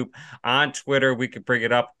Sully Scoop on Twitter. We could bring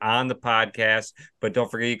it up on the podcast. But don't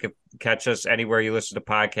forget, you can catch us anywhere you listen to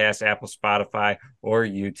podcasts, Apple, Spotify, or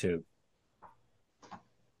YouTube.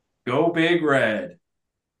 Go Big Red.